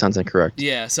 That also sounds incorrect.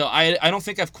 Yeah, so I don't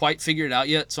think I've quite figured it out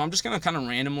yet, so I'm just going to kind of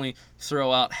randomly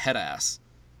throw out head ass.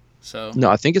 So No,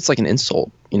 I think it's like an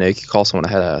insult. You know, you could call someone a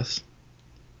head ass.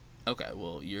 okay,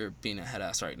 well, you're being a head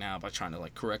ass right now by trying to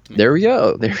like correct me. There we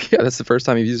go. That's the first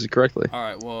time you've used it correctly. All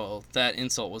right, well, that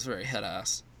insult was very head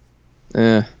ass.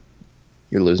 You're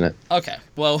losing it. Okay,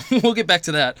 well, we'll get back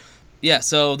to that. Yeah,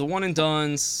 so the one and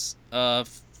done's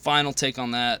final take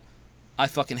on that. I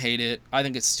fucking hate it. I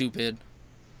think it's stupid.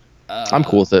 I'm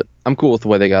cool with it. I'm cool with the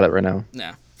way they got it right now.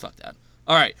 Nah, fuck that.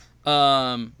 All right,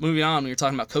 moving on. We were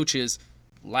talking about coaches.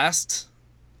 Last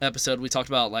episode, we talked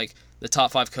about like the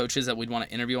top 5 coaches that we'd want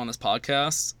to interview on this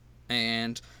podcast,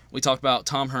 and we talked about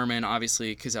Tom Herman,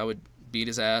 obviously, because I would beat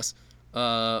his ass.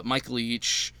 Mike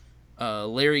Leach,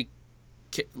 Larry.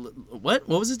 What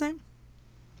was his name?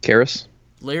 Karras?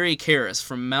 Larry Karras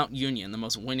from Mount Union, the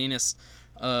most winningest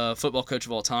football coach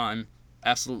of all time.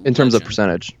 Absolutely. In terms of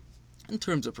percentage. In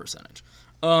terms of percentage.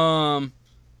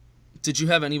 Did you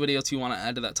have anybody else you want to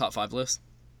add to that top 5 list?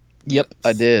 Yep,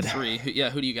 I did. 3.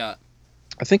 Who do you got?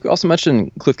 I think we also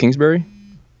mentioned Cliff Kingsbury.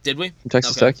 Did we? From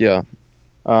Texas Tech, yeah.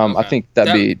 I think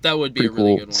that would be a pretty really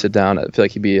cool good one. to sit down. I feel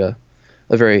like he'd be a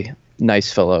very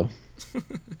nice fellow.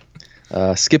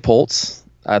 Skip Holtz.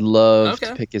 I'd love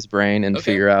to pick his brain and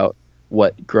figure out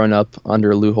what growing up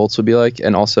under Lou Holtz would be like,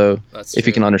 and also if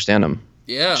you can understand him.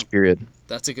 Yeah. Just period.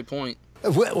 That's a good point.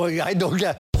 Well, I don't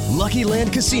get. Lucky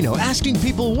Land Casino asking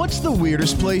people, what's the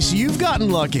weirdest place you've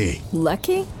gotten lucky?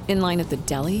 Lucky? In line at the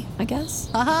deli, I guess?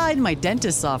 Aha, in my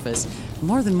dentist's office.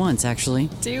 More than once, actually.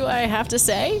 Do I have to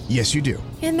say? Yes, you do.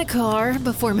 In the car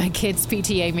before my kids'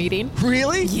 PTA meeting.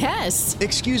 Really? Yes.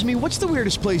 Excuse me, what's the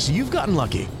weirdest place you've gotten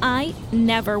lucky? I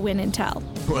never win and tell.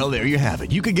 Well, there you have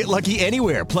it. You can get lucky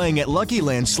anywhere, playing at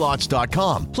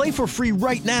LuckyLandSlots.com. Play for free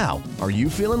right now. Are you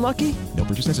feeling lucky? No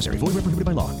purchase necessary. Void where prohibited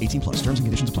by law. 18 plus. Terms and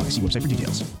conditions apply. See website for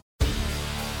details.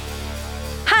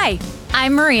 Hi,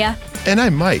 I'm Maria. And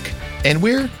I'm Mike. And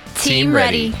we're Team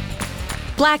Ready.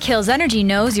 Black Hills Energy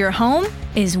knows your home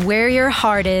is where your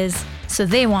heart is, so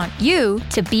they want you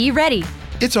to be ready.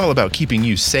 It's all about keeping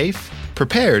you safe,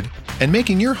 prepared, and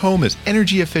making your home as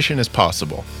energy efficient as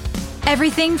possible.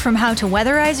 Everything from how to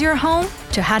weatherize your home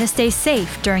to how to stay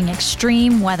safe during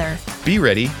extreme weather. Be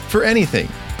ready for anything.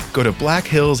 Go to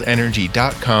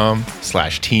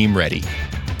blackhillsenergy.com/Team Ready.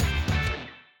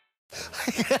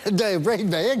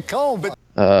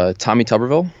 Tommy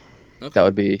Tuberville. Okay. That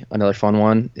would be another fun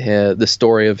one. The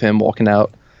story of him walking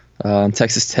out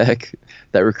Texas Tech,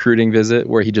 that recruiting visit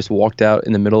where he just walked out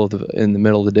in the middle of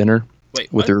the dinner.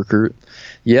 Wait, with the recruit.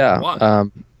 Yeah,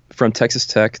 from Texas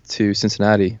Tech to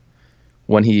Cincinnati,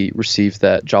 when he received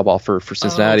that job offer for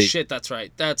Cincinnati. Oh shit, that's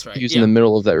right. He was in the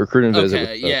middle of that recruiting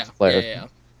visit with the player. Yeah.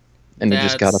 And he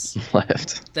just got up and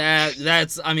left.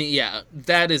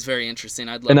 That is very interesting.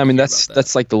 I'd love and I mean to hear about that.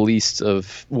 that's like the least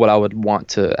of what I would want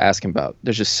to ask him about.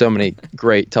 There's just so many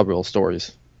great Tuberville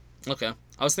stories. Okay,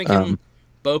 I was thinking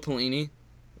Bo Pelini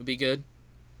would be good.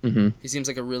 Mm-hmm. He seems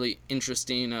like a really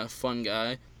interesting, fun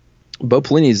guy. Bo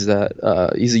Pelini's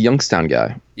he's a Youngstown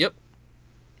guy. Yep.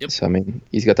 So I mean,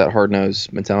 he's got that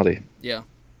hard-nosed mentality. Yeah.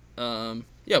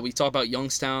 We talk about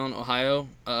Youngstown, Ohio.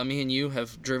 Me and you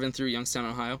have driven through Youngstown,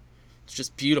 Ohio. It's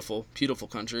just beautiful, beautiful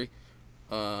country.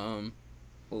 No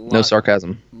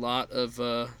sarcasm. Lot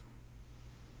of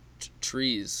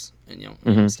trees in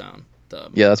Youngstown.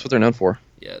 Yeah, that's what they're known for.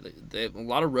 Yeah, they have a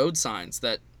lot of road signs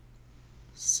that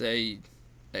say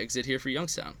exit here for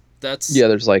Youngstown.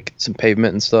 There's like some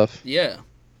pavement and stuff. Yeah.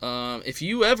 If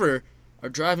you ever are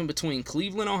driving between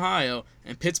Cleveland, Ohio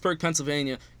and Pittsburgh,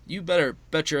 Pennsylvania, you better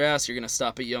bet your ass you're going to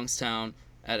stop at Youngstown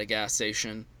at a gas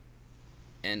station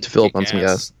and to fill up on some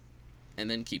gas. And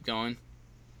then keep going.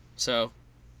 So,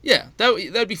 yeah,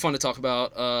 that'd be fun to talk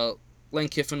about. Lane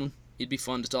Kiffin, he'd be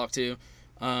fun to talk to.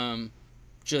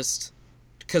 Just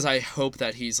because I hope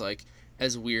that he's like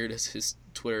as weird as his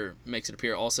Twitter makes it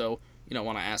appear. Also,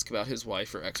 want to ask about his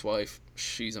wife or ex-wife.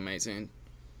 She's amazing.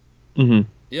 Mm-hmm.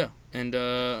 Yeah, and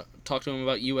talk to him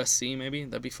about USC maybe.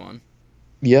 That'd be fun.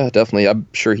 Yeah, definitely. I'm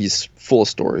sure he's full of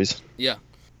stories. Yeah.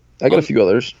 I got a few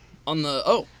others.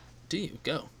 Do you?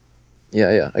 Go.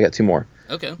 Yeah. I got 2 more.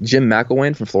 Okay. Jim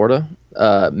McElwain from Florida.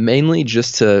 Mainly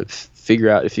just to figure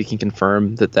out if he can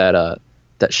confirm that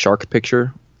shark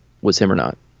picture was him or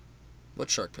not. What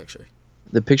shark picture?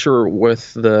 The picture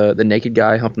with the naked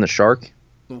guy humping the shark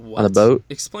on the boat.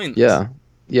 Explain this.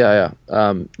 Yeah.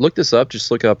 Look this up.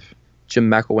 Just look up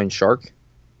Jim McElwain shark,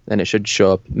 and it should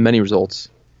show up many results.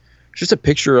 It's just a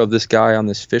picture of this guy on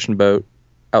this fishing boat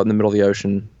out in the middle of the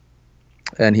ocean,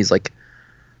 and he's like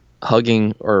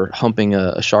hugging or humping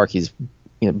a shark. He's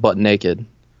butt naked,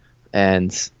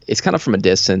 and it's kind of from a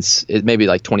distance. It may be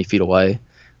like 20 feet away,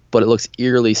 but it looks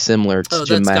eerily similar to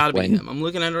Jim that's gotta be McElwain. him. I'm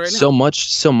looking at it right now. So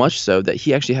much so that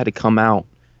he actually had to come out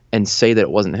and say that it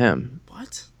wasn't him.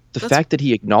 What? The fact that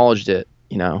he acknowledged it,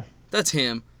 That's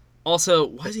him. Also,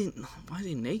 why is he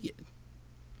naked?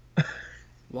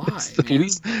 Why,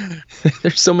 man?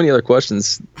 There's so many other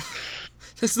questions.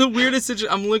 That's the weirdest situation.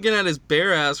 I'm looking at his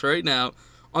bare ass right now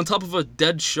on top of a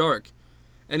dead shark,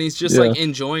 and he's just like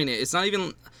enjoying it. It's not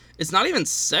even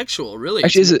sexual, really.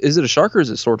 Actually, is it a shark or is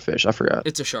it swordfish? I forgot.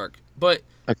 It's a shark, but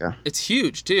it's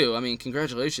huge too. I mean,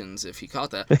 congratulations if he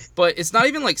caught that. But it's not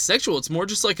even like sexual. It's more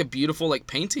just like a beautiful like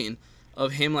painting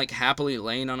of him like happily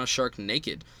laying on a shark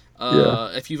naked.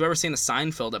 If you've ever seen the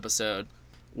Seinfeld episode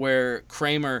where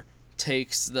Kramer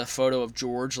takes the photo of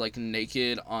George like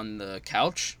naked on the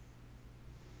couch.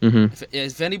 Mm-hmm.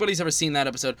 If anybody's ever seen that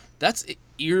episode, that's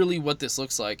eerily what this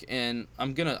looks like, and I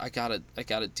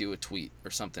gotta do a tweet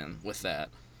or something with that,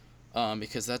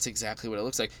 because that's exactly what it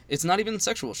looks like. It's not even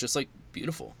sexual; it's just like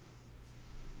beautiful.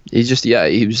 He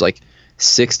was like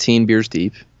 16 beers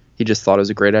deep. He just thought it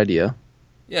was a great idea.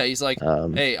 Yeah, he's like,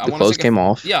 hey, I the want clothes to came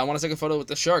off. Yeah, I want to take a photo with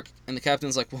the shark, and the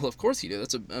captain's like, well, of course you do.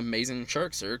 That's an amazing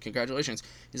shark, sir. Congratulations.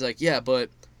 He's like, yeah, but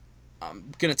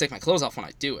I'm gonna take my clothes off when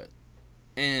I do it,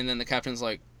 and then the captain's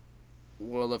like,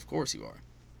 well, of course you are.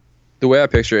 The way I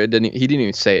picture it, he didn't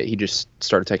even say it. He just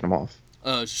started taking them off.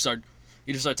 He just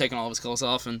started taking all of his clothes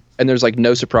off, and there's like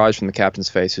no surprise from the captain's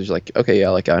face. He's like, okay, yeah,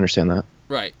 like I understand that.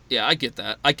 Right. Yeah, I get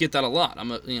that. I get that a lot.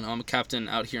 I'm a captain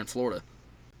out here in Florida.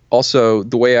 Also,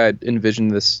 the way I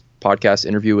envisioned this podcast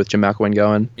interview with Jim McElwain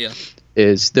going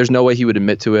is there's no way he would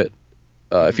admit to it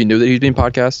if he knew that he was being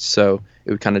podcast. So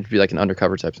it would kind of be like an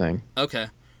undercover type thing. Okay.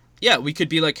 Yeah, we could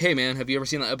be like, hey man, have you ever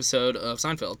seen that episode of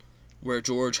Seinfeld where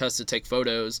George has to take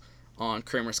photos on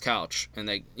Kramer's couch, and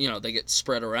they get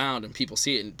spread around and people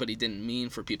see it, but he didn't mean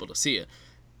for people to see it.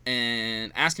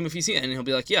 And ask him if he's seen it, and he'll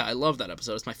be like, yeah, I love that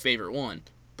episode. It's my favorite one.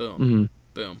 Boom. Mm-hmm.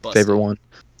 Boom. Busted. Favorite one.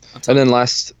 And then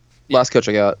last coach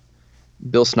I got,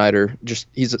 Bill Snyder.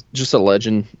 He's just a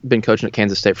legend. Been coaching at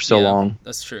Kansas State for so long.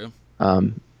 That's true. I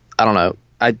don't know.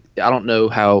 I don't know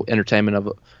how entertainment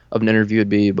of an interview would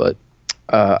be, but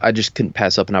I just couldn't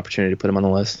pass up an opportunity to put him on the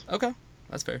list. Okay,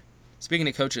 that's fair. Speaking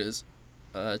of coaches,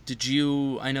 I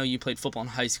know you played football in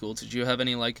high school. Did you have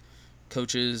any like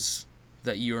coaches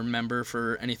that you remember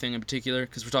for anything in particular?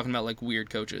 Because we're talking about like weird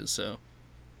coaches, so.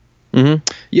 Mm-hmm.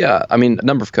 Yeah, I mean, a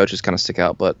number of coaches kind of stick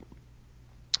out, but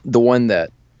the one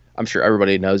that I'm sure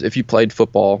everybody knows, if you played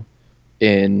football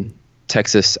in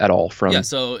Texas at all from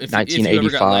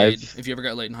 1985. If you ever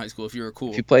got laid in high school, if you were cool.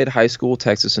 If you played high school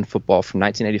Texas in football from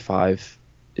 1985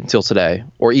 until today,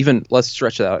 or even let's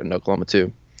stretch it out in Oklahoma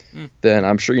too, then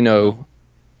I'm sure you know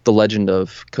the legend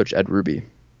of Coach Ed Ruby.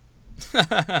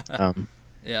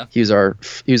 Yeah. He was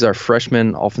our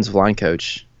freshman offensive line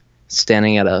coach,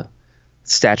 standing at a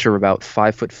stature of about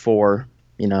 5'4",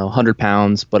 100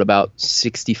 pounds, but about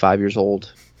 65 years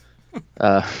old.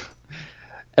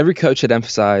 Every coach had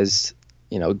emphasized,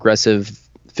 aggressive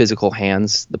physical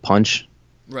hands, the punch.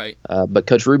 Right. But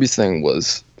Coach Ruby's thing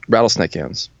was rattlesnake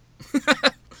hands.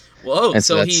 Whoa! And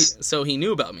so he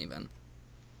knew about me then.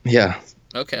 Yeah.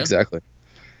 Okay. Exactly.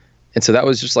 And so that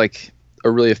was just like a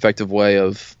really effective way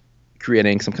of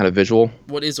creating some kind of visual.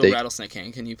 What is a rattlesnake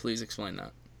hand? Can you please explain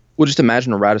that? Well, just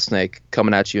imagine a rattlesnake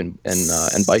coming at you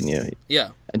and biting you. Yeah.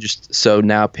 And just so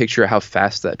now picture how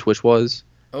fast that twitch was.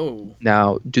 Oh.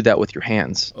 Now do that with your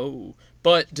hands. Oh.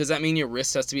 But does that mean your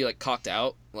wrist has to be like cocked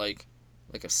out like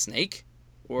a snake?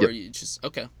 Or you just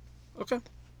okay.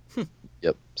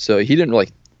 Yep. So he didn't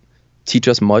like teach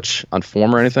us much on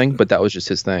form or anything, but that was just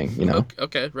his thing,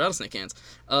 Okay, rattlesnake hands.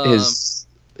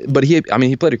 But he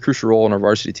played a crucial role in our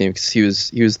varsity team because he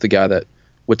was the guy that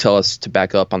would tell us to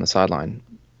back up on the sideline.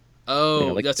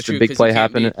 Oh, that's if true. a big play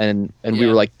happened and we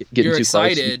were like getting You're too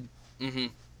excited. close. Mm-hmm.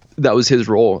 That was his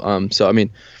role. So I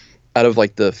mean, out of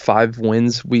like the 5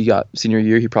 wins we got senior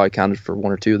year, he probably counted for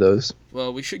 1 or 2 of those.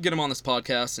 Well, we should get him on this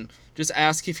podcast and just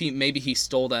ask if he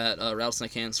stole that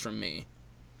rattlesnake hands from me.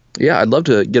 Yeah, I'd love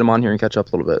to get him on here and catch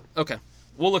up a little bit. Okay,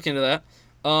 we'll look into that.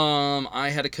 I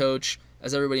had a coach,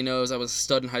 as everybody knows. I was a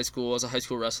stud in high school. I was a high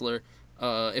school wrestler.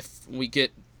 If we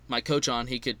get my coach on,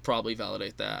 he could probably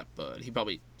validate that, but he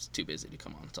probably is too busy to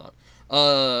come on and talk.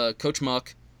 Coach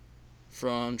Muck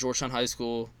from Georgetown High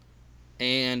School,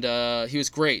 and he was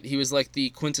great. He was like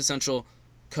the quintessential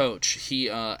coach. He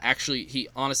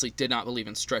honestly did not believe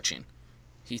in stretching.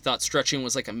 He thought stretching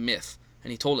was like a myth,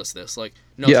 and he told us this. Like,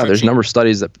 no. Yeah, there's a number of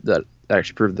studies that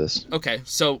actually prove this. Okay,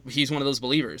 so he's one of those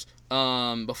believers.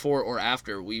 Before or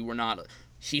after, we were not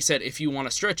he said, if you want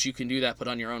to stretch, you can do that, but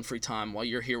on your own free time. While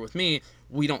you're here with me,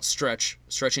 we don't stretch.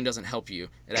 Stretching doesn't help you.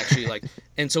 It actually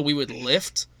and so we would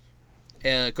lift,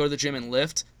 go to the gym and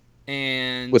lift,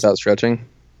 and without stretching.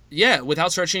 Yeah,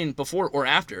 without stretching before or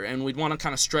after, and we'd want to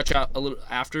kind of stretch out a little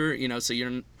after, so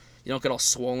you don't get all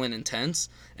swollen and tense.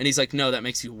 And he's like, no, that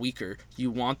makes you weaker. You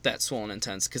want that swollen and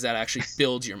tense because that actually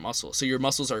builds your muscle. So your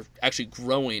muscles are actually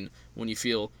growing when you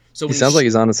feel. So He sounds like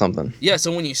he's onto something. Yeah,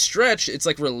 so when you stretch, it's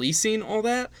like releasing all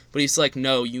that, but he's like,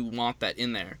 no, you want that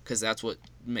in there because that's what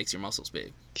makes your muscles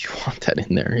big. You want that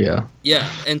in there, yeah.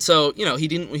 Yeah, and so he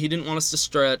didn't want us to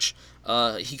stretch.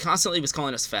 He constantly was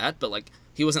calling us fat, but like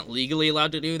he wasn't legally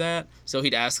allowed to do that. So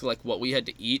he'd ask like what we had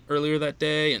to eat earlier that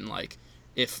day and like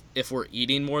if we're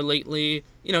eating more lately,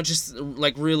 just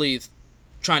like really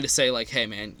trying to say like, hey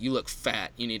man, you look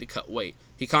fat, you need to cut weight.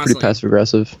 Pretty passive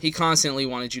aggressive. He constantly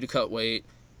wanted you to cut weight.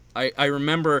 I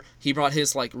remember he brought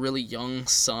his like really young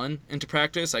son into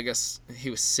practice. I guess he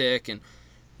was sick and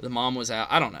the mom was out.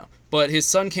 I don't know. But his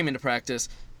son came into practice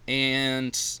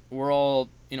and we're all,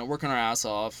 working our ass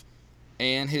off.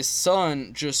 And his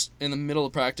son just in the middle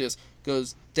of practice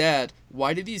goes, Dad,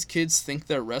 why do these kids think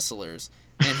they're wrestlers?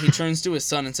 And he turns to his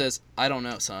son and says, I don't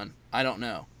know, son. I don't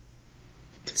know.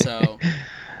 So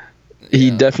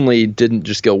He definitely didn't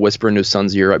just go whisper into his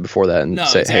son's ear right before that and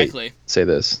say, exactly. Hey, say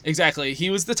this. Exactly. He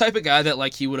was the type of guy that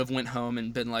like he would have went home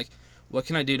and been like, what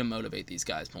can I do to motivate these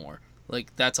guys more?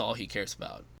 Like that's all he cares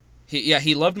about.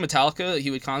 He loved Metallica.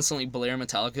 He would constantly blare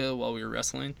Metallica while we were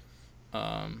wrestling.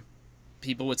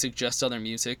 People would suggest other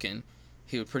music and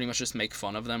he would pretty much just make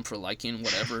fun of them for liking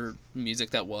whatever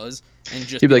music that was. And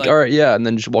just he'd be like, all right, yeah, and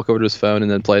then just walk over to his phone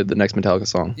and then play the next Metallica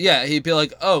song. Yeah, he'd be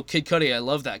like, oh, Kid Cudi, I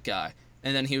love that guy.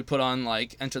 And then he would put on,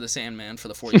 like, Enter the Sandman for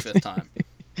the 45th time.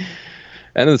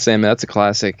 Enter the Sandman, that's a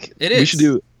classic. It is. We should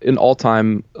do an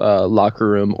all-time locker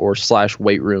room or /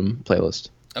 weight room playlist.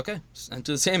 Okay,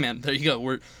 Enter the Sandman. There you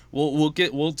go.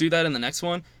 We'll do that in the next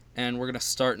one, and we're gonna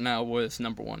start now with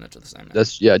number 1, Enter the Sandman.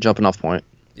 That's jumping off point.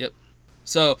 Yep.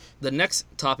 So the next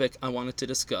topic I wanted to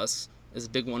discuss is a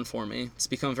big one for me. It's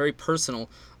become very personal.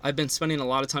 I've been spending a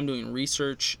lot of time doing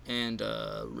research and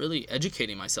really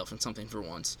educating myself in something for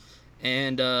once.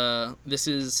 And this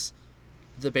is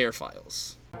the Bear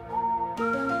Files.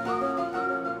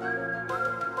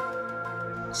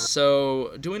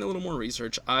 So, doing a little more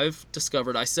research, I've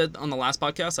discovered, I said on the last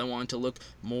podcast I wanted to look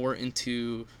more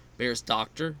into Bear's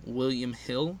doctor, William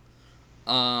Hill,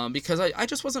 because I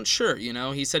just wasn't sure,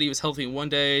 He said he was healthy one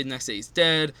day, the next day he's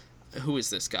dead. Who is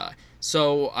this guy?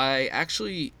 So, I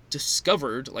actually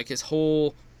discovered, like, his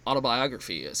whole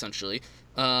autobiography, essentially.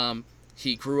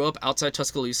 He grew up outside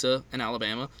Tuscaloosa in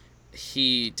Alabama.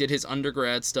 He did his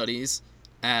undergrad studies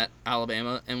at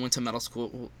Alabama and went to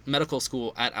medical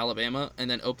school at Alabama and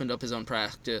then opened up his own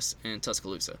practice in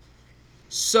Tuscaloosa.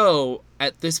 So,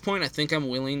 at this point, I think I'm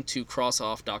willing to cross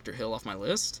off Dr. Hill off my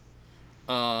list.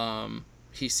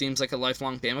 He seems like a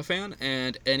lifelong Bama fan,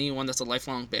 and anyone that's a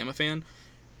lifelong Bama fan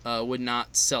would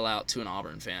not sell out to an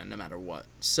Auburn fan no matter what.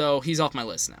 So, he's off my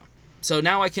list now. So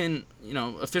now I can,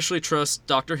 officially trust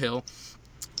Dr. Hill.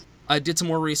 I did some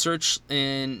more research.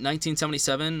 In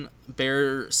 1977,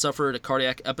 Bear suffered a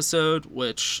cardiac episode,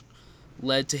 which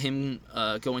led to him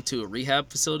going to a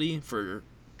rehab facility for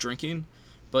drinking.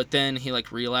 But then he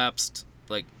relapsed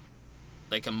like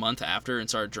a month after and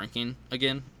started drinking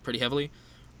again pretty heavily.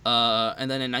 And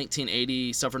then in 1980,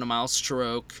 he suffered a mild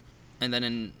stroke. And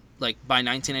then by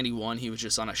 1981, he was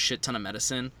just on a shit ton of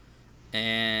medicine.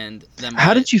 And then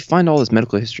how did you find all this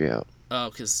medical history out? Oh,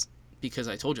 because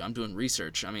I told you I'm doing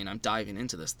research. I mean, I'm diving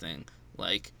into this thing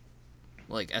like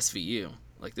SVU.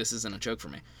 Like, this isn't a joke for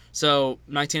me. So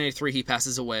 1983, he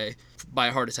passes away by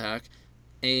a heart attack,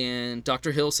 and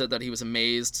Dr. Hill said that he was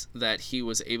amazed that he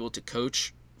was able to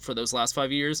coach for those last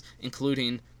 5 years,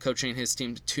 including coaching his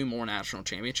team to 2 more national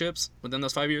championships within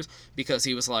those 5 years, because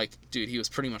he was like, dude, he was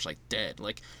pretty much dead.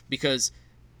 Because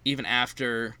even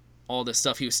after all this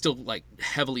stuff, he was still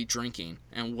heavily drinking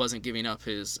and wasn't giving up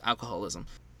his alcoholism.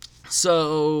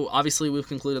 So obviously we've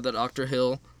concluded that Dr.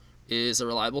 Hill is a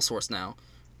reliable source now,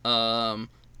 and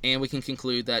we can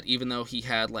conclude that even though he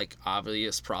had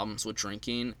obvious problems with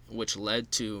drinking, which led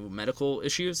to medical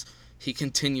issues, he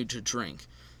continued to drink.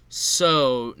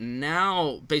 So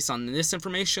now, based on this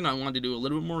information, I wanted to do a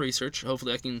little bit more research.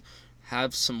 Hopefully I can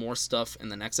have some more stuff in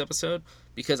the next episode,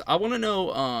 because I want to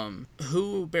know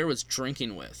who Bear was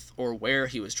drinking with or where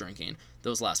he was drinking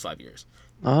those last 5 years.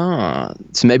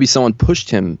 So maybe someone pushed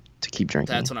him to keep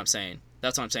drinking. That's what I'm saying.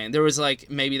 There was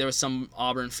maybe there was some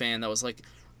Auburn fan that was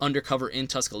undercover in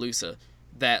Tuscaloosa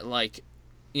that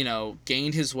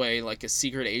gained his way a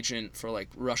secret agent for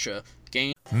Russia.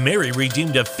 Mary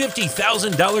redeemed a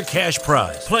 $50,000 cash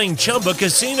prize playing Chumba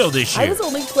Casino this year. I was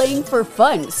only playing for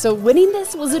fun, so winning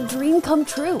this was a dream come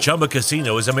true. Chumba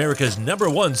Casino is America's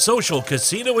 #1 social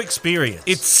casino experience.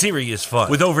 It's serious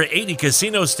fun. With over 80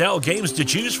 casino-style games to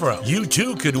choose from, you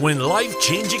too could win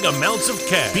life-changing amounts of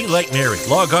cash. Be like Mary.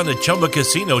 Log on to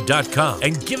ChumbaCasino.com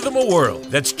and give them a whirl.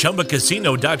 That's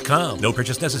ChumbaCasino.com. No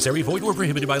purchase necessary. Void where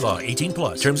prohibited by law. 18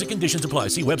 plus. Terms and conditions apply.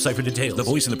 See website for details. The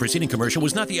voice in the preceding commercial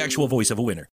was not the actual voice of a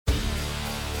winner.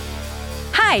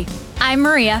 Hi, I'm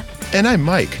Maria. And I'm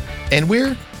Mike. And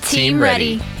we're Team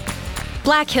Ready.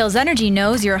 Black Hills Energy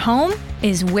knows your home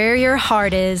is where your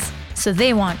heart is, so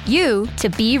they want you to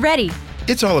be ready.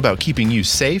 It's all about keeping you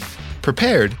safe,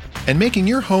 prepared, and making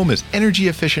your home as energy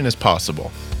efficient as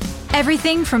possible.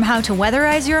 Everything from how to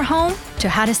weatherize your home to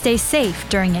how to stay safe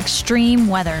during extreme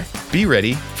weather. Be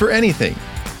ready for anything.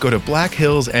 Go to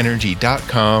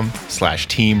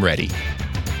blackhillsenergy.com/teamready.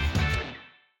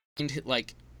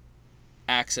 Like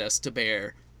access to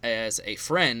Bear as a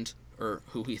friend, or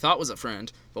who he thought was a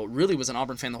friend, but really was an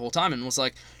Auburn fan the whole time, and was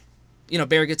like,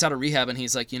 Bear gets out of rehab and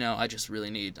he's like, I just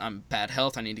really I'm bad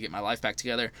health, I need to get my life back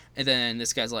together. And then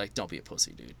this guy's like, don't be a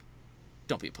pussy, dude.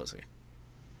 Don't be a pussy.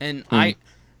 And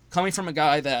coming from a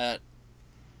guy that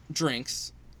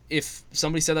drinks, if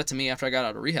somebody said that to me after I got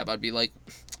out of rehab, I'd be like,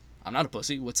 I'm not a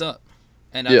pussy, what's up?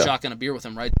 And I'd shotgun a beer with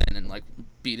him right then and like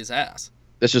beat his ass.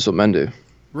 That's just what men do.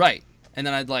 Right. And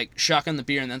then I'd like shotgun the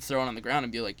beer and then throw it on the ground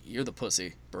and be like, you're the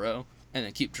pussy, bro. And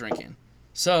then keep drinking.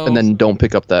 So. And then don't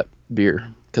pick up that beer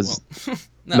because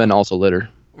men also litter.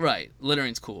 Right.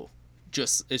 Littering's cool.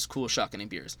 Just as cool as shotgunning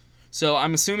beers. So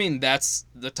I'm assuming that's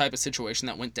the type of situation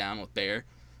that went down with Bear.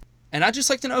 And I'd just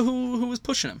like to know who was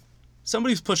pushing him.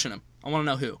 Somebody's pushing him. I want to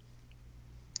know who.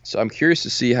 So I'm curious to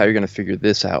see how you're going to figure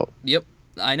this out. Yep.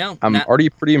 I know. I'm already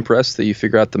pretty impressed that you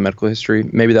figure out the medical history.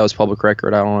 Maybe that was public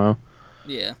record. I don't know.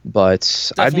 Yeah.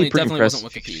 But I'd be pretty impressed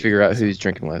if you could figure out who he's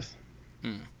drinking with.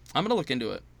 I'm going to look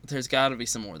into it. There's got to be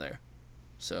some more there.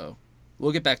 So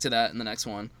we'll get back to that in the next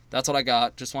one. That's what I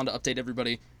got. Just wanted to update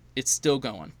everybody. It's still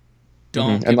going.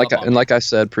 Don't give up on me. Like I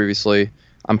said previously,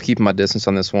 I'm keeping my distance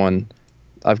on this one.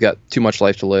 I've got too much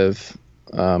life to live.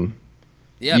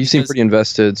 You seem pretty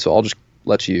invested, so I'll just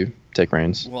let you take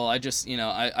reins. Well, I just,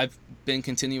 I've been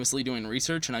continuously doing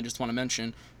research, and I just want to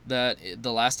mention that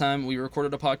the last time we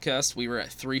recorded a podcast, we were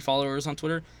at 3 followers on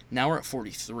Twitter. Now we're at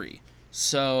 43.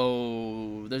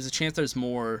 So there's a chance there's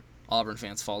more Auburn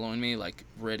fans following me, like,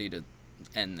 ready to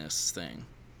end this thing.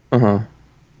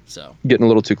 So. Getting a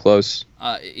little too close.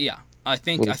 Yeah. I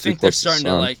think they're starting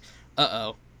to, like,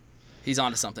 he's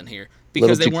onto something here.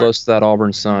 Because they weren't close to that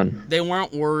Auburn sun. They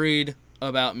weren't worried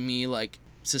about me, like,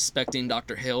 suspecting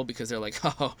Dr. Hill because they're like,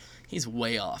 oh, he's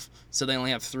way off. So they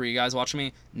only have 3 guys watching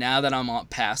me. Now that I'm on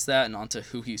past that and onto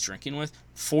who he's drinking with,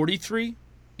 43,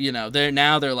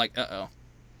 they're like, uh-oh.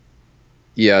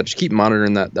 Yeah, just keep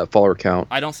monitoring that follower count.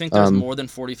 I don't think there's more than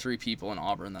 43 people in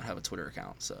Auburn that have a Twitter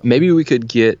account. So maybe we could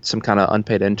get some kind of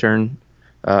unpaid intern,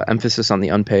 emphasis on the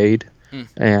unpaid,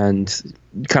 and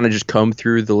kind of just comb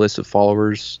through the list of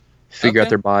followers, figure out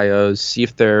their bios, see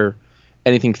if they're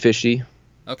anything fishy.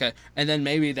 Okay, and then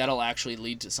maybe that'll actually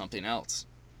lead to something else.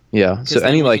 Yeah. So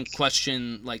any can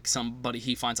question like somebody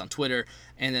he finds on Twitter,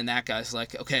 and then that guy's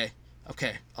like, okay,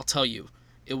 I'll tell you,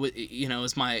 it was it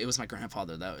was my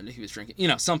grandfather that he was drinking,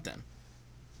 something.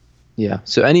 Yeah.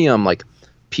 So any like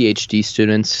PhD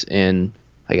students in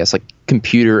I guess like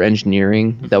computer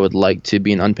engineering that would like to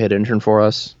be an unpaid intern for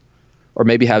us, or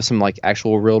maybe have some like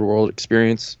actual real world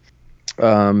experience,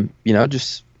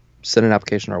 just send an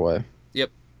application our way. Yep.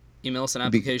 Email us an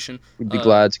application. We'd be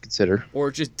glad to consider. Or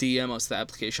just DM us the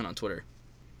application on Twitter.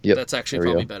 Yep. That's actually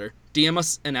probably better. DM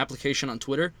us an application on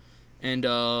Twitter, and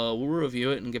we'll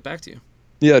review it and get back to you.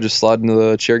 Yeah, just slide into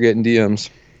the Chairgating DMs.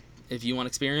 If you want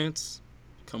experience,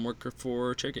 come work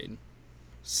for Chairgating.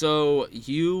 So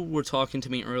you were talking to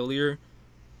me earlier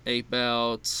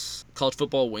about college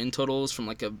football win totals from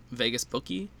like a Vegas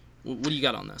bookie. What do you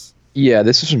got on this? Yeah,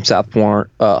 this is from South Point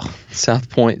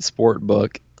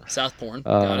Sportbook. South Porn,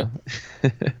 got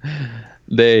it.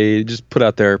 They just put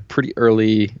out their pretty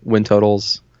early win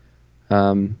totals.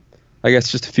 I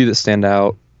guess just a few that stand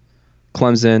out.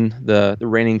 Clemson, the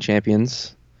reigning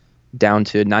champions, down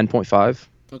to 9.5.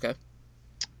 Okay.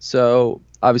 So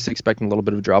obviously expecting a little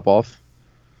bit of a drop off.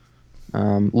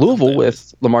 Louisville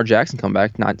with Lamar Jackson come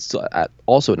back,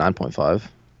 also at 9.5.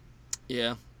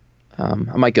 Yeah.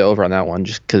 I might go over on that one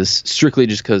strictly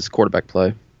because quarterback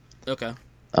play. Okay.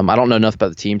 I don't know enough about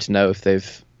the team to know if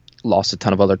they've lost a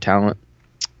ton of other talent,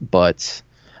 but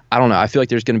I don't know. I feel like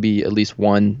there's going to be at least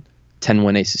one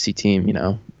 10-win ACC team,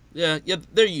 Yeah,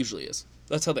 there usually is.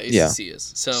 That's how the ACC Yeah.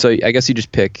 is. So I guess you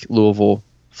just pick Louisville,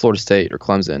 Florida State, or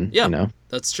Clemson. Yeah, you know?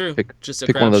 that's true. Pick Just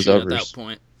a one of those crapshoot at overs. that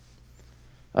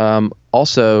point.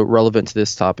 Also relevant to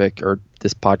this topic or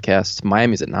this podcast,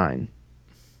 Miami's at 9.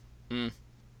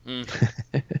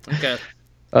 Okay.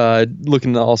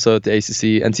 Looking also at the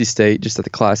ACC, NC State just at the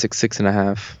classic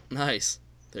 6.5. Nice.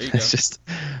 There you go. It's just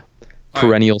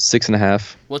perennial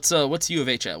 6.5. What's U of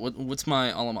H at? What's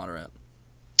my alma mater at?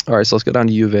 All right, so let's go down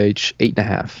to U of H,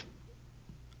 8.5.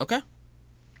 Okay.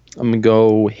 I'm gonna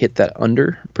go hit that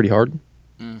under pretty hard.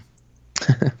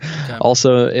 Okay.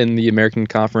 Also in the American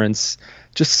Conference,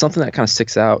 just something that kind of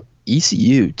sticks out.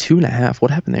 ECU 2.5.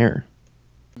 What happened there?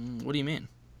 What do you mean?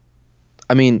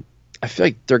 I mean, I feel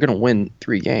like they're gonna win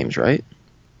 3 games, right?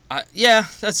 Yeah,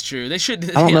 that's true. They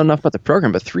should. I don't know enough about the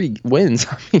program, but 3 wins.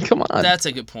 I mean, come on. That's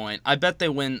a good point. I bet they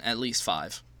win at least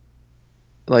 5.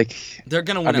 Like They're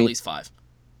gonna win at least 5.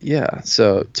 Yeah,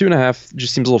 so 2.5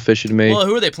 just seems a little fishy to me. Well,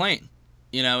 who are they playing?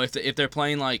 You know, if they're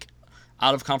playing like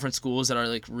out of conference schools that are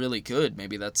like really good,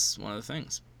 maybe that's one of the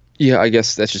things. Yeah, I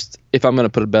guess that's just if I'm gonna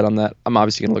put a bet on that, I'm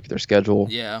obviously gonna look at their schedule.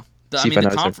 Yeah,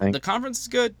 the conference is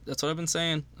good. That's what I've been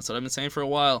saying. That's what I've been saying for a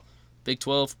while. Big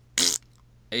 12,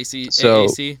 AC, So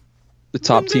AAC. the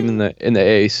top team in the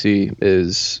AAC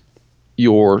is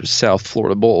your South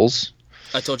Florida Bulls.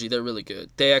 I told you they're really good.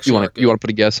 They actually are good. You want to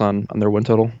put a guess on their win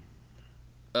total?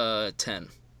 10.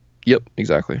 Yep,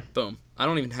 exactly. Boom. I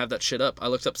don't even have that shit up. I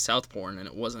looked up Southbourne and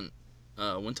it wasn't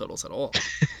win totals at all.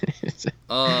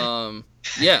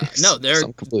 Yeah, no,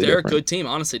 they're a good team.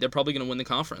 Honestly, they're probably going to win the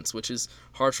conference, which is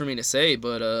hard for me to say,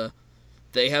 but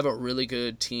they have a really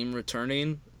good team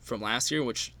returning from last year,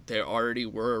 which they already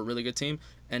were a really good team,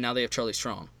 and now they have Charlie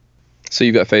Strong. So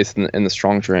you've got faith in the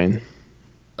strong train.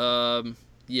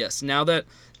 Yes. Now that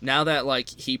like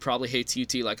he probably hates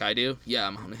UT like I do, yeah,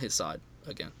 I'm on his side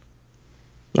again.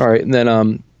 All right, and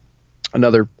then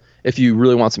another. If you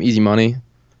really want some easy money,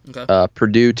 okay.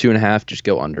 Purdue 2.5. Just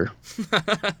go under.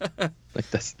 Like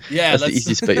that's the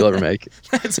easiest bet you'll ever make.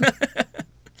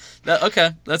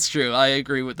 Okay, that's true. I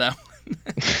agree with that one.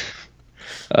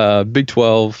 Big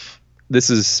 12. This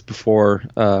is before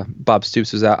Bob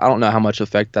Stoops was out. I don't know how much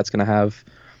effect that's going to have.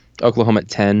 Oklahoma at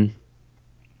 10.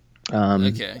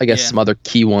 Okay, I guess some other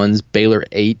key ones. Baylor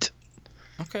 8.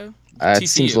 Okay. It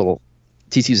seems a little.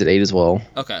 TCU's at 8 as well.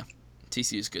 Okay.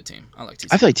 TCU's a good team. I like TCU.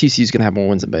 I feel like TCU's going to have more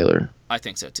wins than Baylor. I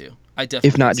think so too. I definitely.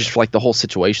 If not, just for like the whole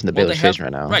situation that Baylor's facing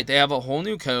right now. Right. They have a whole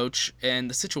new coach, and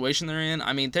the situation they're in.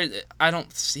 I mean, I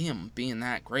don't see them being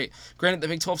that great. Granted, the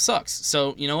Big 12 sucks.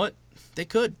 So you know what? They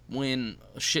could win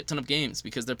a shit ton of games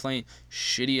because they're playing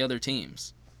shitty other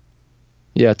teams.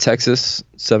 Yeah, Texas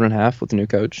 7.5 with the new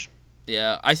coach.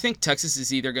 Yeah, I think Texas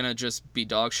is either gonna just be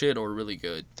dog shit or really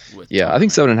good. I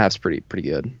think 7.5 is pretty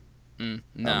good.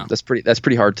 No, that's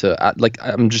pretty hard to like.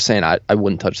 I'm just saying I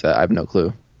wouldn't touch that. I have no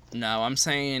clue. No, I'm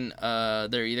saying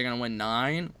they're either gonna win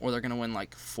 9 or they're gonna win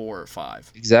like 4 or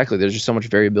 5. Exactly. There's just so much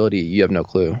variability. You have no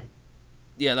clue.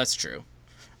 Yeah, that's true.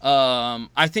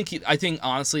 I think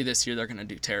honestly this year they're gonna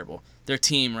do terrible. Their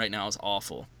team right now is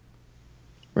awful.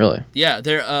 Really? Yeah,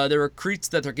 their recruits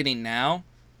that they're getting now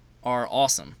are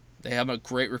awesome. They have a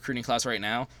great recruiting class right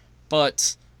now,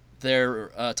 but their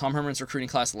Tom Herman's recruiting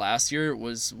class last year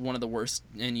was one of the worst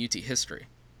in UT history.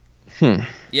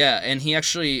 Yeah, and he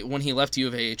actually, when he left U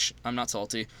of H, I'm not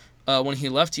salty. When he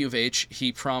left U of H,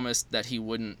 he promised that he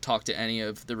wouldn't talk to any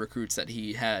of the recruits that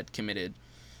he had committed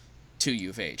to U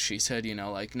of H. He said,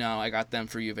 no, I got them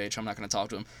for U of H. I'm not going to talk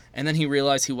to them. And then he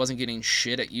realized he wasn't getting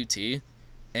shit at UT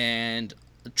and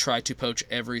tried to poach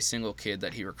every single kid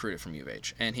that he recruited from U of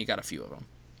H, and he got a few of them.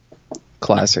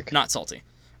 Classic. Not salty.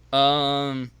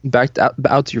 Back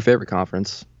out to your favorite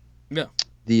conference. Yeah.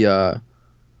 Wait,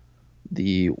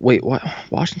 what?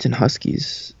 Washington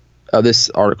Huskies. Oh, this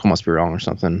article must be wrong or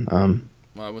something.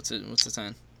 What's it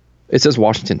saying? It says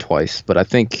Washington twice, but I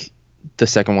think the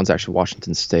second one's actually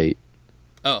Washington State.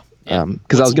 Oh. Yeah.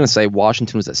 Because I was gonna say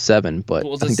Washington was at 7, but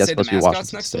I think that's supposed to be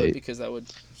Washington State. Because that would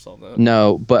solve that.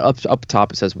 No, but up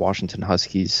top it says Washington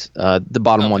Huskies. The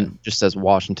bottom one just says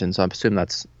Washington, so I'm assuming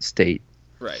that's State.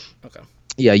 Right. Okay.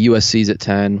 Yeah, USC's at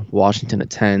 10, Washington at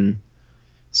 10,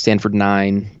 Stanford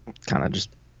 9. Kind of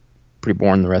just pretty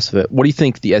boring the rest of it. What do you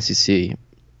think the SEC? You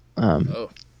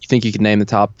think you could name the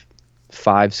top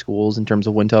 5 schools in terms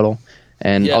of win total?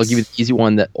 And yes. I'll give you the easy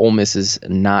one that Ole Miss is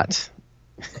not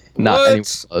anywhere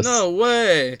close. No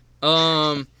way.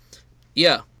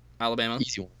 Yeah, Alabama.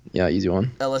 Easy one. Yeah, easy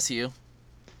one. LSU.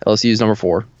 LSU is number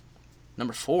 4.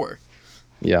 Number 4.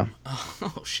 Yeah.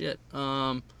 Oh shit.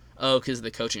 Because of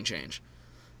the coaching change.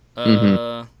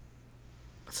 Florida.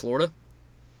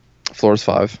 Florida's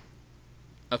 5.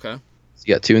 Okay. So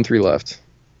you got 2 and 3 left.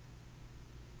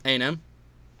 A&M?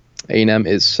 A&M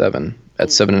is 7 at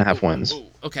 7.5 wins.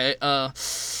 Okay,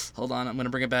 hold on. I'm going to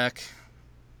bring it back.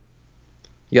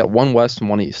 You got 1 West and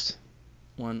 1 East.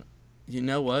 One. You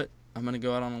know what? I'm going to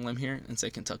go out on a limb here and say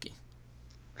Kentucky.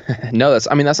 No, that's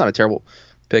not a terrible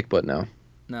pick, but no.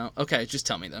 No? Okay, just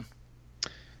tell me then.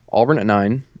 Auburn at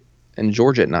 9 and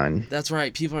Georgia at 9. That's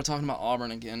right. People are talking about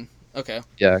Auburn again. Okay.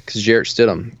 Yeah, because Jarrett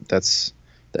Stidham, that's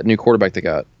that new quarterback they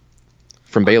got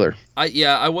from Baylor.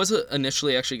 I was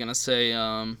initially actually going to say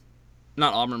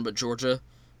not Auburn, but Georgia.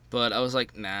 But I was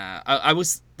like, nah.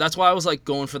 That's why I was like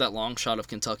going for that long shot of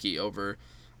Kentucky over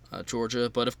Georgia.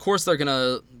 But of course they're going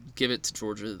to give it to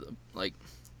Georgia. Like,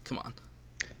 come on.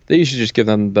 They should just give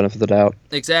them the benefit of the doubt.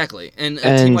 Exactly. And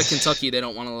a team like Kentucky, they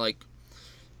don't want to like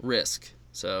risk.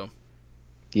 So.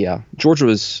 Yeah, Georgia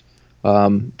was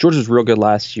real good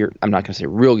last year. I'm not going to say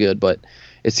real good, but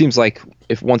it seems like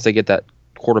once they get that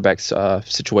quarterback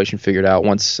situation figured out,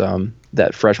 once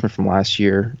that freshman from last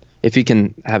year, if he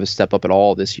can have a step up at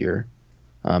all this year,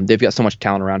 they've got so much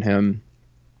talent around him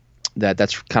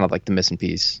that's kind of like the missing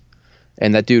piece.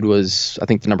 And that dude was, I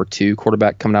think, the number 2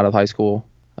 quarterback coming out of high school.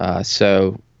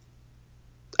 So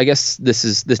I guess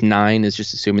this 9 is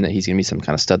just assuming that he's going to be some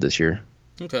kind of stud this year.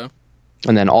 Okay.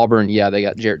 And then Auburn, yeah, they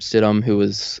got Jarrett Stidham, who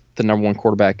was the number 1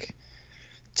 quarterback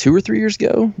 2 or 3 years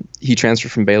ago. He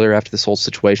transferred from Baylor after this whole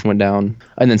situation went down.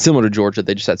 And then similar to Georgia,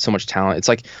 they just had so much talent. It's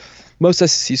like most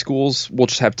SEC schools will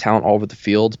just have talent all over the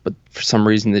field, but for some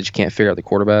reason they just can't figure out the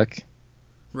quarterback.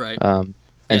 Right.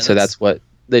 So that's what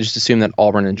they just assume that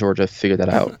Auburn and Georgia figured that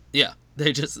out. Yeah,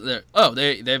 they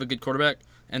have a good quarterback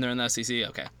and they're in the SEC.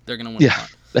 Okay, they're gonna win. Yeah,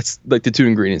 that's like the 2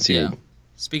 ingredients you need.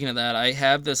 Speaking of that, I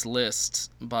have this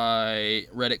list by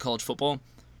Reddit College Football.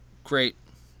 Great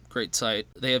site.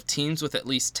 They have teams with at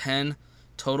least 10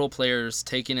 total players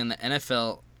taken in the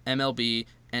NFL, MLB,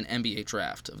 and NBA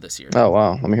draft of this year. Oh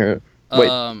wow, let me hear it.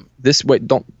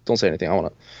 Don't say anything. I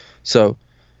want to. So,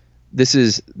 this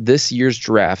is this year's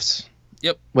drafts.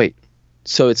 Yep. Wait.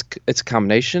 So it's a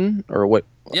combination or what?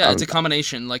 Yeah, it's a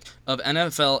combination like of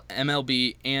NFL,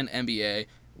 MLB, and NBA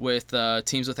with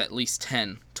teams with at least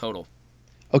 10 total.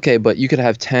 Okay, but you could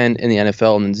have 10 in the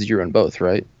NFL and then 0 in both,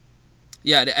 right?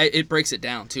 Yeah, it breaks it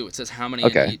down too. It says how many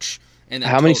in each. And then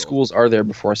how many schools are there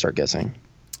before I start guessing?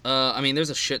 I mean, there's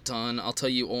a shit ton. I'll tell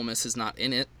you, Ole Miss is not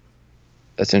in it.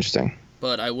 That's interesting.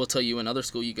 But I will tell you another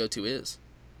school you go to is.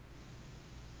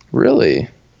 Really?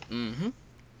 Mm-hmm.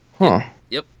 Huh.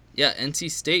 Yep. Yeah,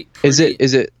 NC State. Is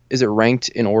it ranked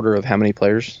in order of how many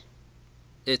players?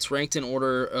 It's ranked in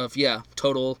order of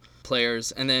total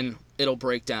players, and then it'll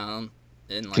break down.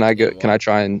 Can I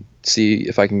try and see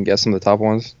if I can guess some of the top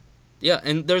ones? Yeah,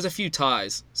 and there's a few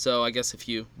ties, so I guess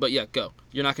but yeah, go.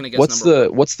 You're not gonna guess.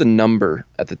 What's the number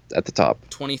at the top?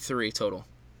 23 total.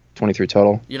 23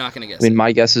 total. You're not gonna guess. I mean,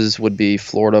 my guesses would be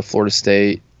Florida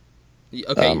State.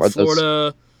 Okay,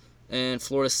 Florida and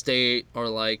Florida State are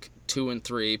like 2 and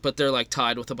 3, but they're like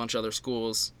tied with a bunch of other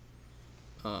schools.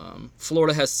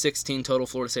 Florida has 16 total.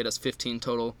 Florida State has 15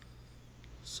 total.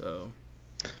 So.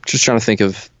 Just trying to think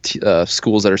of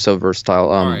schools that are so versatile.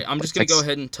 All right, I'm just going to go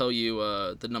ahead and tell you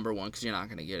the number 1 because you're not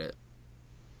going to get it.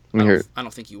 Let me hear it. I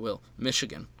don't think you will.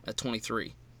 Michigan at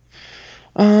 23.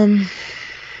 11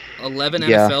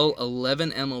 NFL,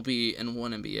 11 MLB, and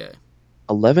 1 NBA.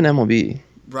 11 MLB.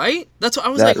 Right? That's what I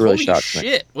was that like, really holy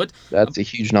shit. Me. What? That's a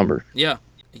huge number. Yeah.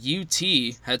 UT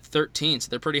had 13, so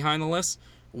they're pretty high on the list.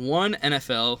 1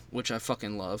 NFL, which I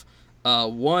fucking love.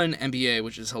 1 NBA,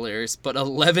 which is hilarious, but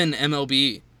 11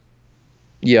 MLB.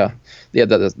 Yeah,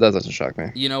 that doesn't shock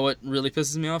me. You know what really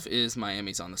pisses me off is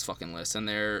Miami's on this fucking list, and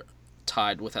they're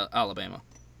tied with Alabama.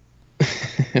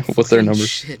 What's their number?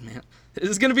 Shit, man. This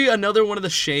is gonna be another one of the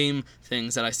shame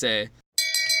things that I say.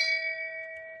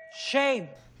 Shame.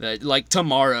 That like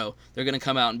tomorrow they're gonna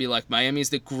come out and be like,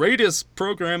 Miami's the greatest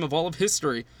program of all of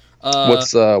history.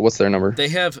 What's their number? They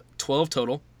have 12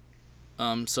 total.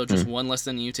 So just 1 less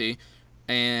than UT.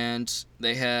 And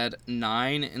they had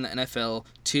 9 in the NFL,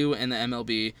 2 in the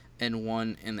MLB, and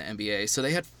 1 in the NBA. So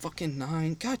they had fucking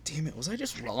 9. God damn it. Was I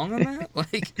just wrong on that?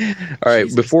 Like, all right,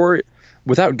 Jesus.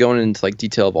 Without going into like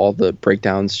detail of all the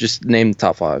breakdowns, just name the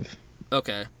top 5.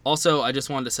 Okay. Also, I just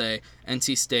wanted to say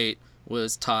NC State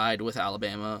was tied with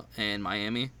Alabama and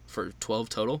Miami for 12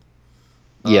 total.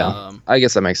 Yeah, I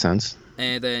guess that makes sense.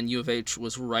 And then U of H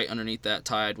was right underneath that,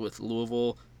 tied with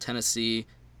Louisville, Tennessee,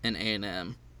 and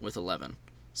A&M with 11.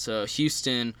 So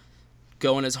Houston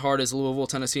going as hard as Louisville,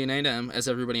 Tennessee, and A&M, as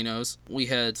everybody knows. We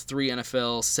had 3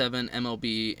 NFL, 7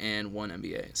 MLB, and 1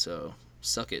 NBA. So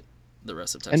suck it, the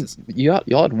rest of Texas. And y'all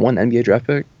had 1 NBA draft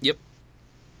pick? Yep.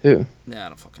 Who? Nah, I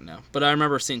don't fucking know. But I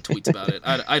remember seeing tweets about it.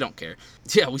 I don't care.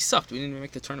 Yeah, we sucked. We didn't even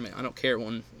make the tournament. I don't care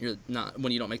when you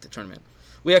don't make the tournament.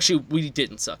 We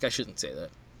didn't suck. I shouldn't say that.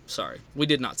 Sorry. We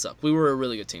did not suck. We were a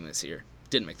really good team this year.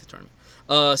 Didn't make the tournament.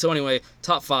 So anyway,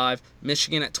 top 5,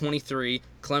 Michigan at 23,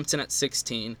 Clemson at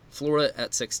 16, Florida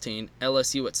at 16,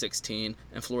 LSU at 16,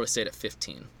 and Florida State at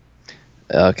 15.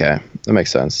 Okay, that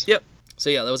makes sense. Yep. So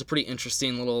yeah, that was a pretty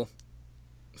interesting little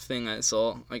thing I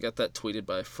saw. I got that tweeted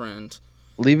by a friend.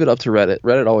 Leave it up to Reddit.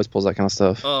 Reddit always pulls that kind of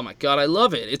stuff. Oh my god, I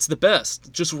love it. It's the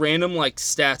best. Just random like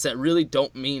stats that really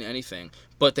don't mean anything,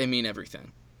 but they mean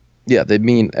everything. Yeah, they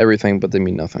mean everything, but they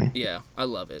mean nothing. Yeah, I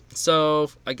love it.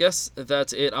 So I guess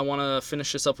that's it. I want to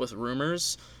finish this up with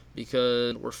rumors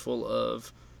because we're full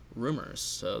of rumors.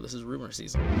 So this is rumor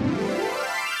season.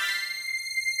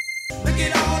 Look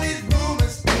at all these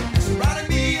rumors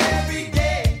surrounding me every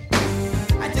day.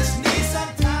 I just need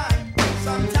some time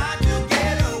to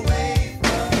get away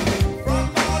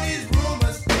from all these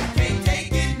rumors. I can't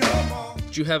take it no more.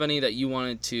 Did you have any that you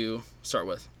wanted to start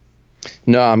with?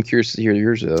 No, I'm curious to hear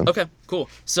yours, though. Okay, cool.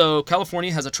 So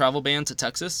California has a travel ban to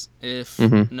Texas, if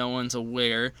no one's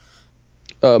aware.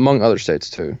 Among other states,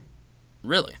 too.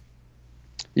 Really?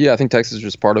 Yeah, I think Texas is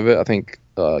just part of it. I think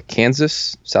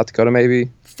Kansas, South Dakota,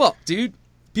 maybe. Fuck, dude.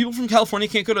 People from California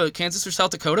can't go to Kansas or South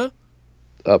Dakota?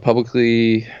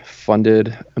 Publicly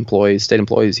funded employees, state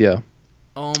employees, yeah.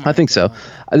 Oh my I think God.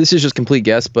 so. This is just complete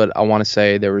guess, but I want to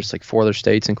say there was like 4 other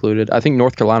states included. I think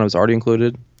North Carolina was already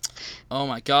included. Oh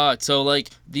my god. So like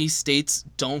these states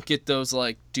don't get those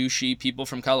like douchey people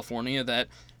from California that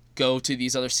go to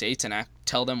these other states and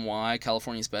tell them why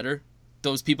California's better.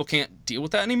 Those people can't deal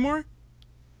with that anymore?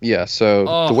 Yeah,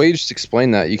 so the way you just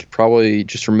explained that, you could probably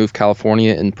just remove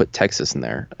California and put Texas in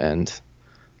there, and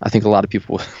I think a lot of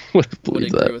people would believe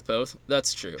agree that. with both.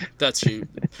 That's true. That's true.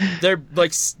 they're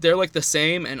like the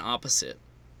same and opposite.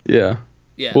 Yeah.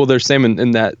 Yeah. Well, they're same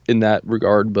in that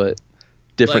regard, but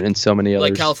different Like- in so many others.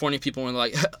 Like California people were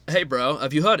like, "Hey bro,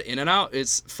 have you had In-N-Out?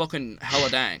 It's fucking hella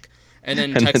dank." And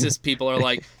then And then- Texas people are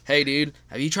like, "Hey dude,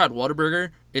 have you tried Whataburger?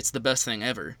 It's the best thing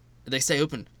ever." They stay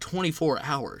open 24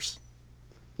 hours.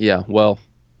 Yeah, well,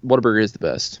 Whataburger is the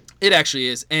best. It actually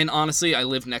is. And honestly, I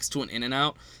live next to an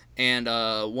In-N-Out, and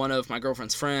one of my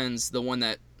girlfriend's friends, the one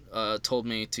that told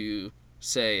me to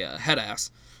say head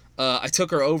ass, I took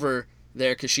her over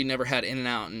there because she never had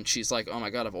In-N-Out, and she's like, "Oh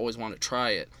my god, I've always wanted to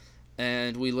try it."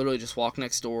 And we literally just walked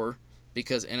next door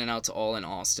because In-N-Out's all in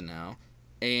Austin now.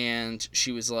 And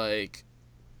she was like,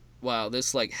 "Wow,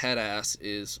 this like head ass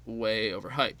is way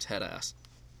overhyped, head ass."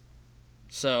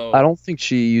 So I don't think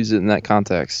she used it in that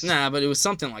context. Nah, but it was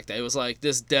something like that. It was like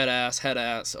this dead ass, head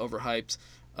ass, overhyped,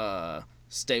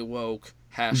 stay woke,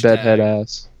 hashtag. Bedhead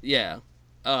ass. Yeah.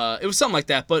 It was something like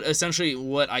that, but essentially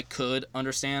what I could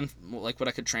understand, like what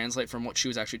I could translate from what she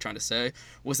was actually trying to say,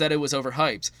 was that it was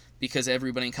overhyped because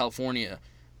everybody in California,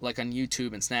 like on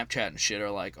YouTube and Snapchat and shit, are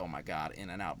like, "Oh my god,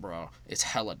 In-N-Out, bro, it's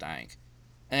hella dank."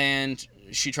 And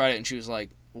she tried it and she was like,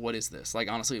 "What is this?" Like,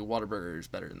 honestly, Whataburger is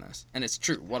better than this. And it's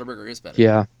true, Whataburger is better.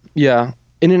 Yeah.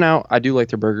 In-N-Out, I do like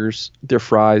their burgers. Their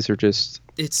fries are just...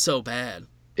 It's so bad.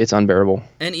 It's unbearable.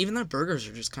 And even their burgers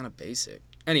are just kind of basic.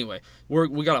 Anyway,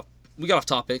 we got off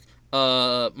topic.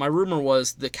 My rumor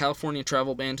was the California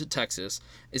travel ban to Texas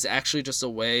is actually just a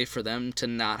way for them to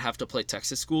not have to play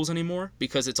Texas schools anymore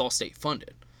because it's all state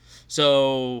funded.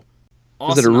 So,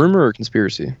 Is it a rumor or a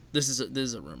conspiracy? This is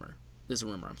a rumor. This is a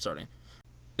rumor. I'm starting.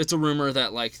 It's a rumor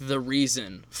that like the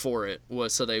reason for it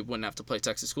was so they wouldn't have to play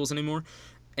Texas schools anymore,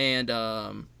 and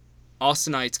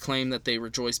Austinites claim that they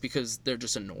rejoice because they're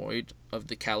just annoyed of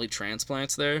the Cali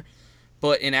transplants there,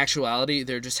 but in actuality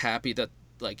they're just happy that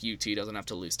like UT doesn't have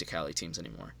to lose to Cali teams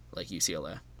anymore, like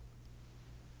UCLA.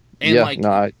 And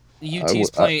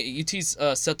UT's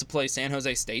set to play San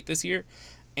Jose State this year,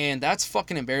 and that's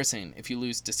fucking embarrassing if you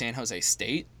lose to San Jose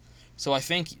State. So I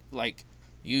think like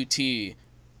UT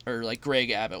or like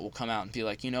Greg Abbott will come out and be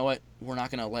like, "You know what? We're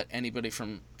not gonna let anybody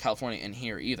from California in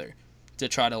here either," to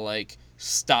try to like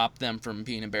stop them from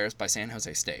being embarrassed by San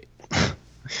Jose State.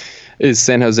 Is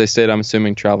San Jose State, I'm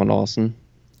assuming, traveling to Austin?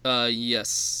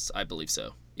 Yes, I believe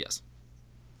so. Yes.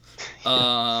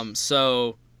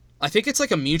 So I think it's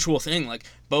like a mutual thing. Like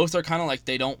both are kind of like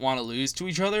they don't want to lose to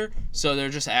each other, so they're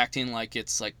just acting like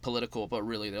it's like political, but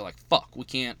really they're like, "Fuck, we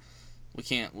can't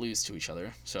lose to each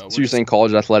other." So you're saying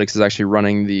college athletics is actually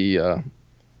running the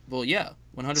well, yeah,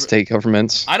 100%. State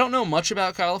governments? I don't know much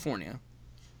about California,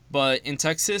 but in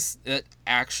Texas, it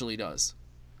actually does.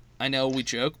 I know we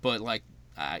joke, but like,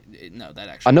 no, that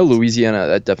actually I know does. Louisiana,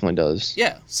 that definitely does.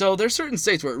 Yeah, so there's certain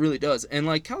states where it really does, and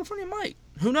like California might.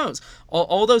 Who knows?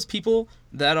 All those people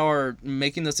that are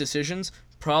making those decisions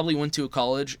probably went to a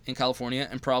college in California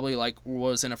and probably like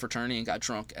was in a fraternity and got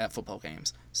drunk at football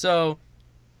games. So,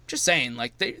 just saying,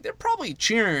 like they're probably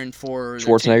cheering for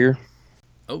Schwarzenegger.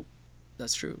 Oh,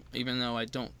 that's true. Even though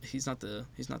he's not the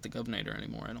governor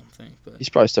anymore. I don't think, but He's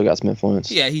probably still got some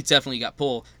influence. yeah, he definitely got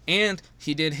pulled. And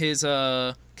he did his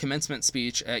commencement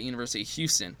speech at University of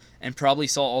Houston and probably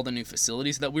saw all the new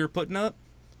facilities that we were putting up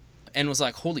and was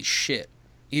like, holy shit.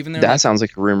 Even their, That sounds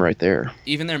like a room right there.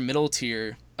 even their middle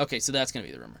tier. Okay, so that's going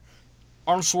to be the rumor.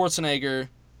 Arnold Schwarzenegger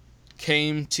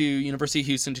came to University of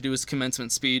Houston to do his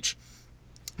commencement speech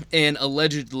and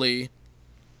allegedly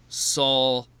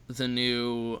saw the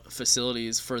new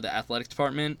facilities for the athletic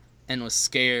department and was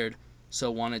scared, so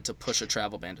wanted to push a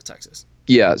travel ban to Texas.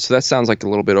 Yeah, so that sounds like a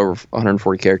little bit over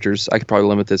 140 characters. I could probably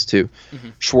limit this to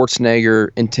Schwarzenegger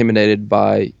intimidated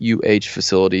by UH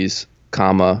facilities,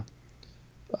 comma,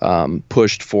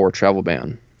 pushed for travel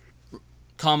ban.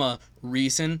 Comma,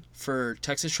 reason for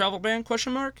Texas travel ban,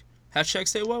 question mark? Hashtag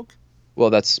stay woke? Well,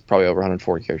 that's probably over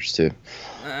 140 characters too.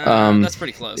 That's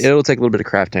pretty close. It'll take a little bit of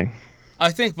crafting.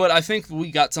 I think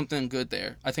we got something good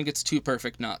there. I think it's too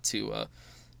perfect not to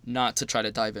try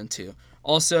to dive into.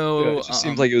 Also, It just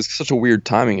seems like it was such a weird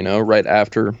timing, you know, right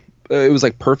after. It was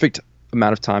like perfect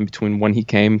amount of time between when he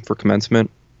came for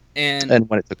commencement and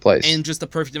when it took place. And just the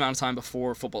perfect amount of time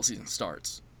before football season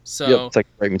starts. So yep, it's like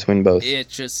right between both.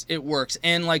 It works.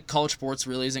 And like college sports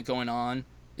really isn't going on.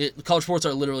 College sports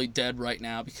are literally dead right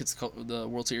now because the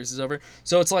World Series is over.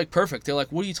 So it's like perfect. They're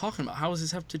like, what are you talking about? How does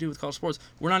this have to do with college sports?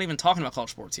 We're not even talking about college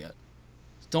sports yet.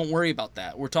 Don't worry about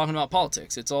that. We're talking about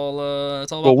politics. It's all about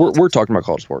politics. We're talking about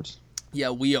college sports. Yeah,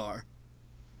 we are.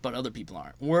 But other people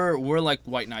aren't. We're like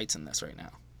white knights in this right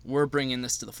now. We're bringing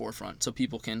this to the forefront so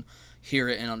people can hear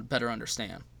it and better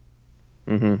understand.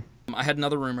 Mm-hmm. I had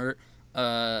another rumor.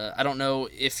 I don't know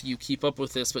if you keep up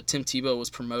with this, but Tim Tebow was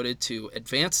promoted to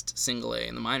advanced single A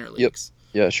in the minor leagues.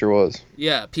 Yep. Yeah, sure was.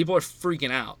 Yeah, people are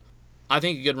freaking out. I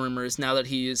think a good rumor is now that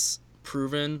he is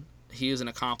proven he is an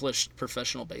accomplished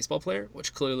professional baseball player,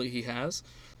 which clearly he has,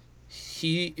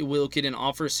 he will get an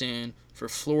offer soon for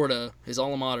Florida, his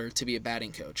alma mater, to be a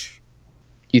batting coach.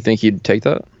 You think he'd take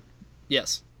that?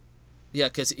 Yes. Yeah,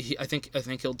 because I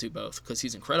think he'll do both because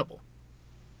he's incredible.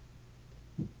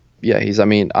 Yeah, I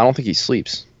don't think he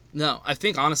sleeps. No, I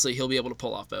think honestly he'll be able to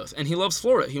pull off both. And he loves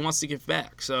Florida. He wants to give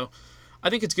back. So I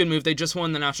think it's a good move. They just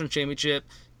won the national championship.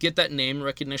 Get that name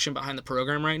recognition behind the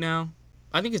program right now.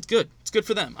 I think it's good. It's good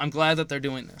for them. I'm glad that they're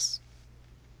doing this.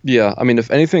 Yeah,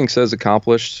 if anything says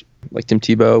accomplished, like Tim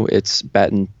Tebow, it's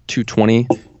batting .220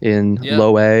 in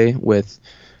low A with,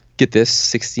 get this,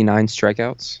 69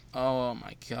 strikeouts. Oh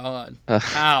my God.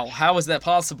 How is that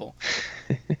possible?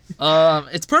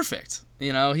 It's perfect.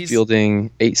 He's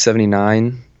fielding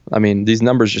 .879. These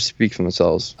numbers just speak for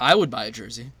themselves. I would buy a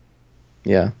jersey.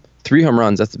 Yeah. 3 home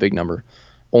runs, that's the big number.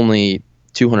 Only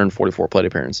 244 plate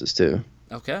appearances too.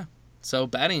 Okay. So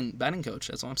batting coach,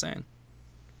 that's what I'm saying.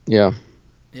 Yeah.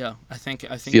 Yeah, I think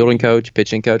fielding coach,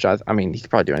 pitching coach, he could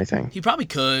probably do anything. He probably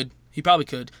could.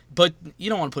 But you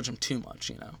don't want to push him too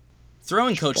much,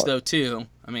 Throwing coach though too.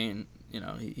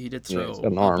 He did throw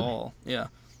an arm. Ball. Yeah.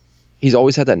 He's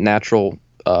always had that natural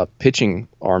pitching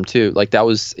arm too. Like that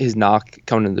was his knock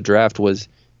coming into the draft was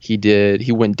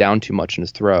he went down too much in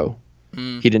his throw.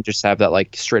 He didn't just have that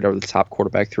like straight over the top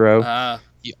quarterback throw.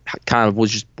 He kind of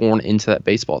was just born into that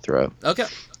baseball throw. Okay.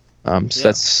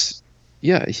 That's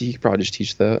he could probably just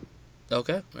teach that.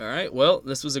 Okay. All right. Well,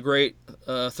 this was a great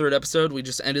third episode. We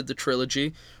just ended the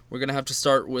trilogy. We're gonna have to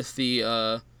start with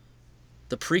the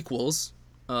prequels.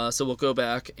 So we'll go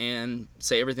back and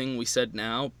say everything we said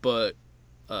now, but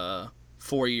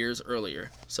 4 years earlier.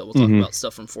 So we'll talk about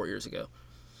stuff from 4 years ago.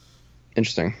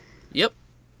 Interesting. Yep.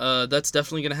 That's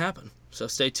definitely gonna happen. So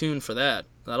stay tuned for that.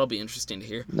 That'll be interesting to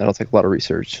hear. That'll take a lot of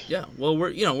research. Yeah. Well,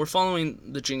 we're following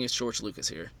the genius George Lucas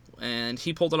here, and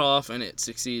he pulled it off, and it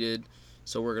succeeded.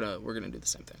 So we're gonna do the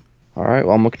same thing. All right.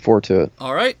 Well, I'm looking forward to it.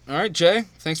 All right, Jay.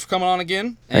 Thanks for coming on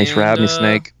again. Thanks for having me,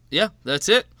 Snake. Yeah, that's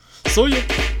it. See ya.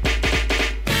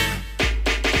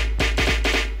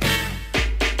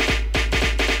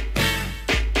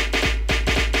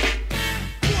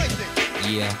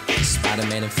 Yeah,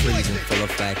 Spider-Man and freezing full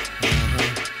effect.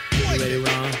 You ready,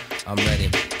 Ron? I'm ready.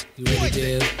 You ready,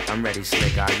 Dave? I'm ready,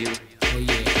 Slick. Are you? Oh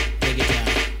yeah, take it down.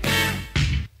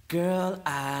 Girl,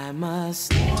 I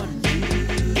must warn you.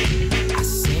 I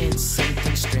sense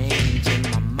something strange in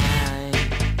my mind.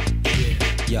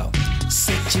 Yo,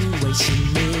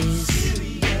 situation is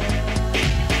serious.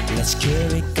 Let's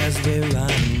cure it 'cause we're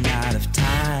running out of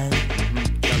time.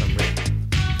 Tell 'em, Rick.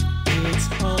 It's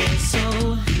all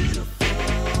so beautiful.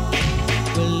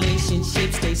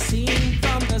 Relationships they seem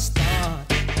from the start.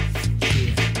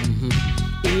 Yeah.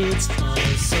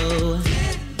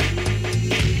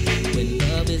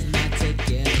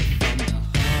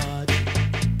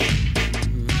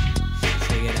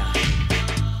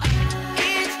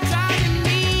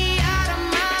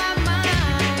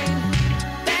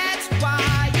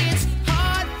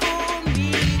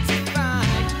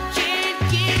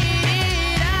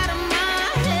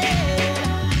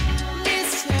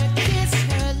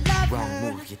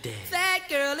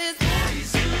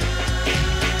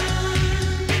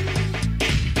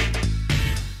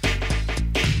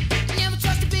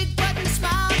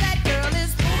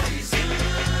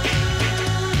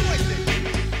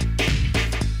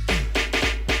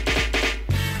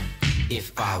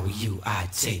 If I were you,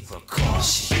 I'd take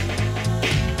precaution.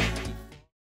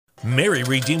 Mary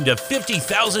redeemed a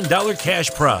 $50,000 cash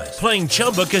prize playing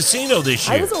Chumba Casino this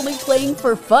year. I was only playing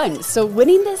for fun, so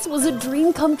winning this was a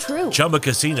dream come true. Chumba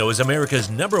Casino is America's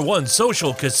 #1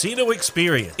 social casino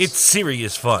experience. It's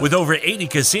serious fun. With over 80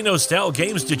 casino-style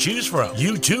games to choose from,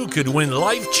 you too could win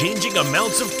life-changing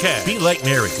amounts of cash. Be like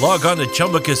Mary. Log on to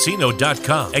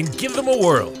ChumbaCasino.com and give them a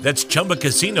whirl. That's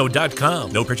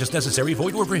ChumbaCasino.com. No purchase necessary.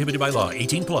 Void where prohibited by law.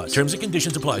 18+. Terms and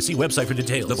conditions apply. See website for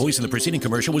details. The voice in the preceding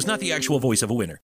commercial was not the actual voice of a winner.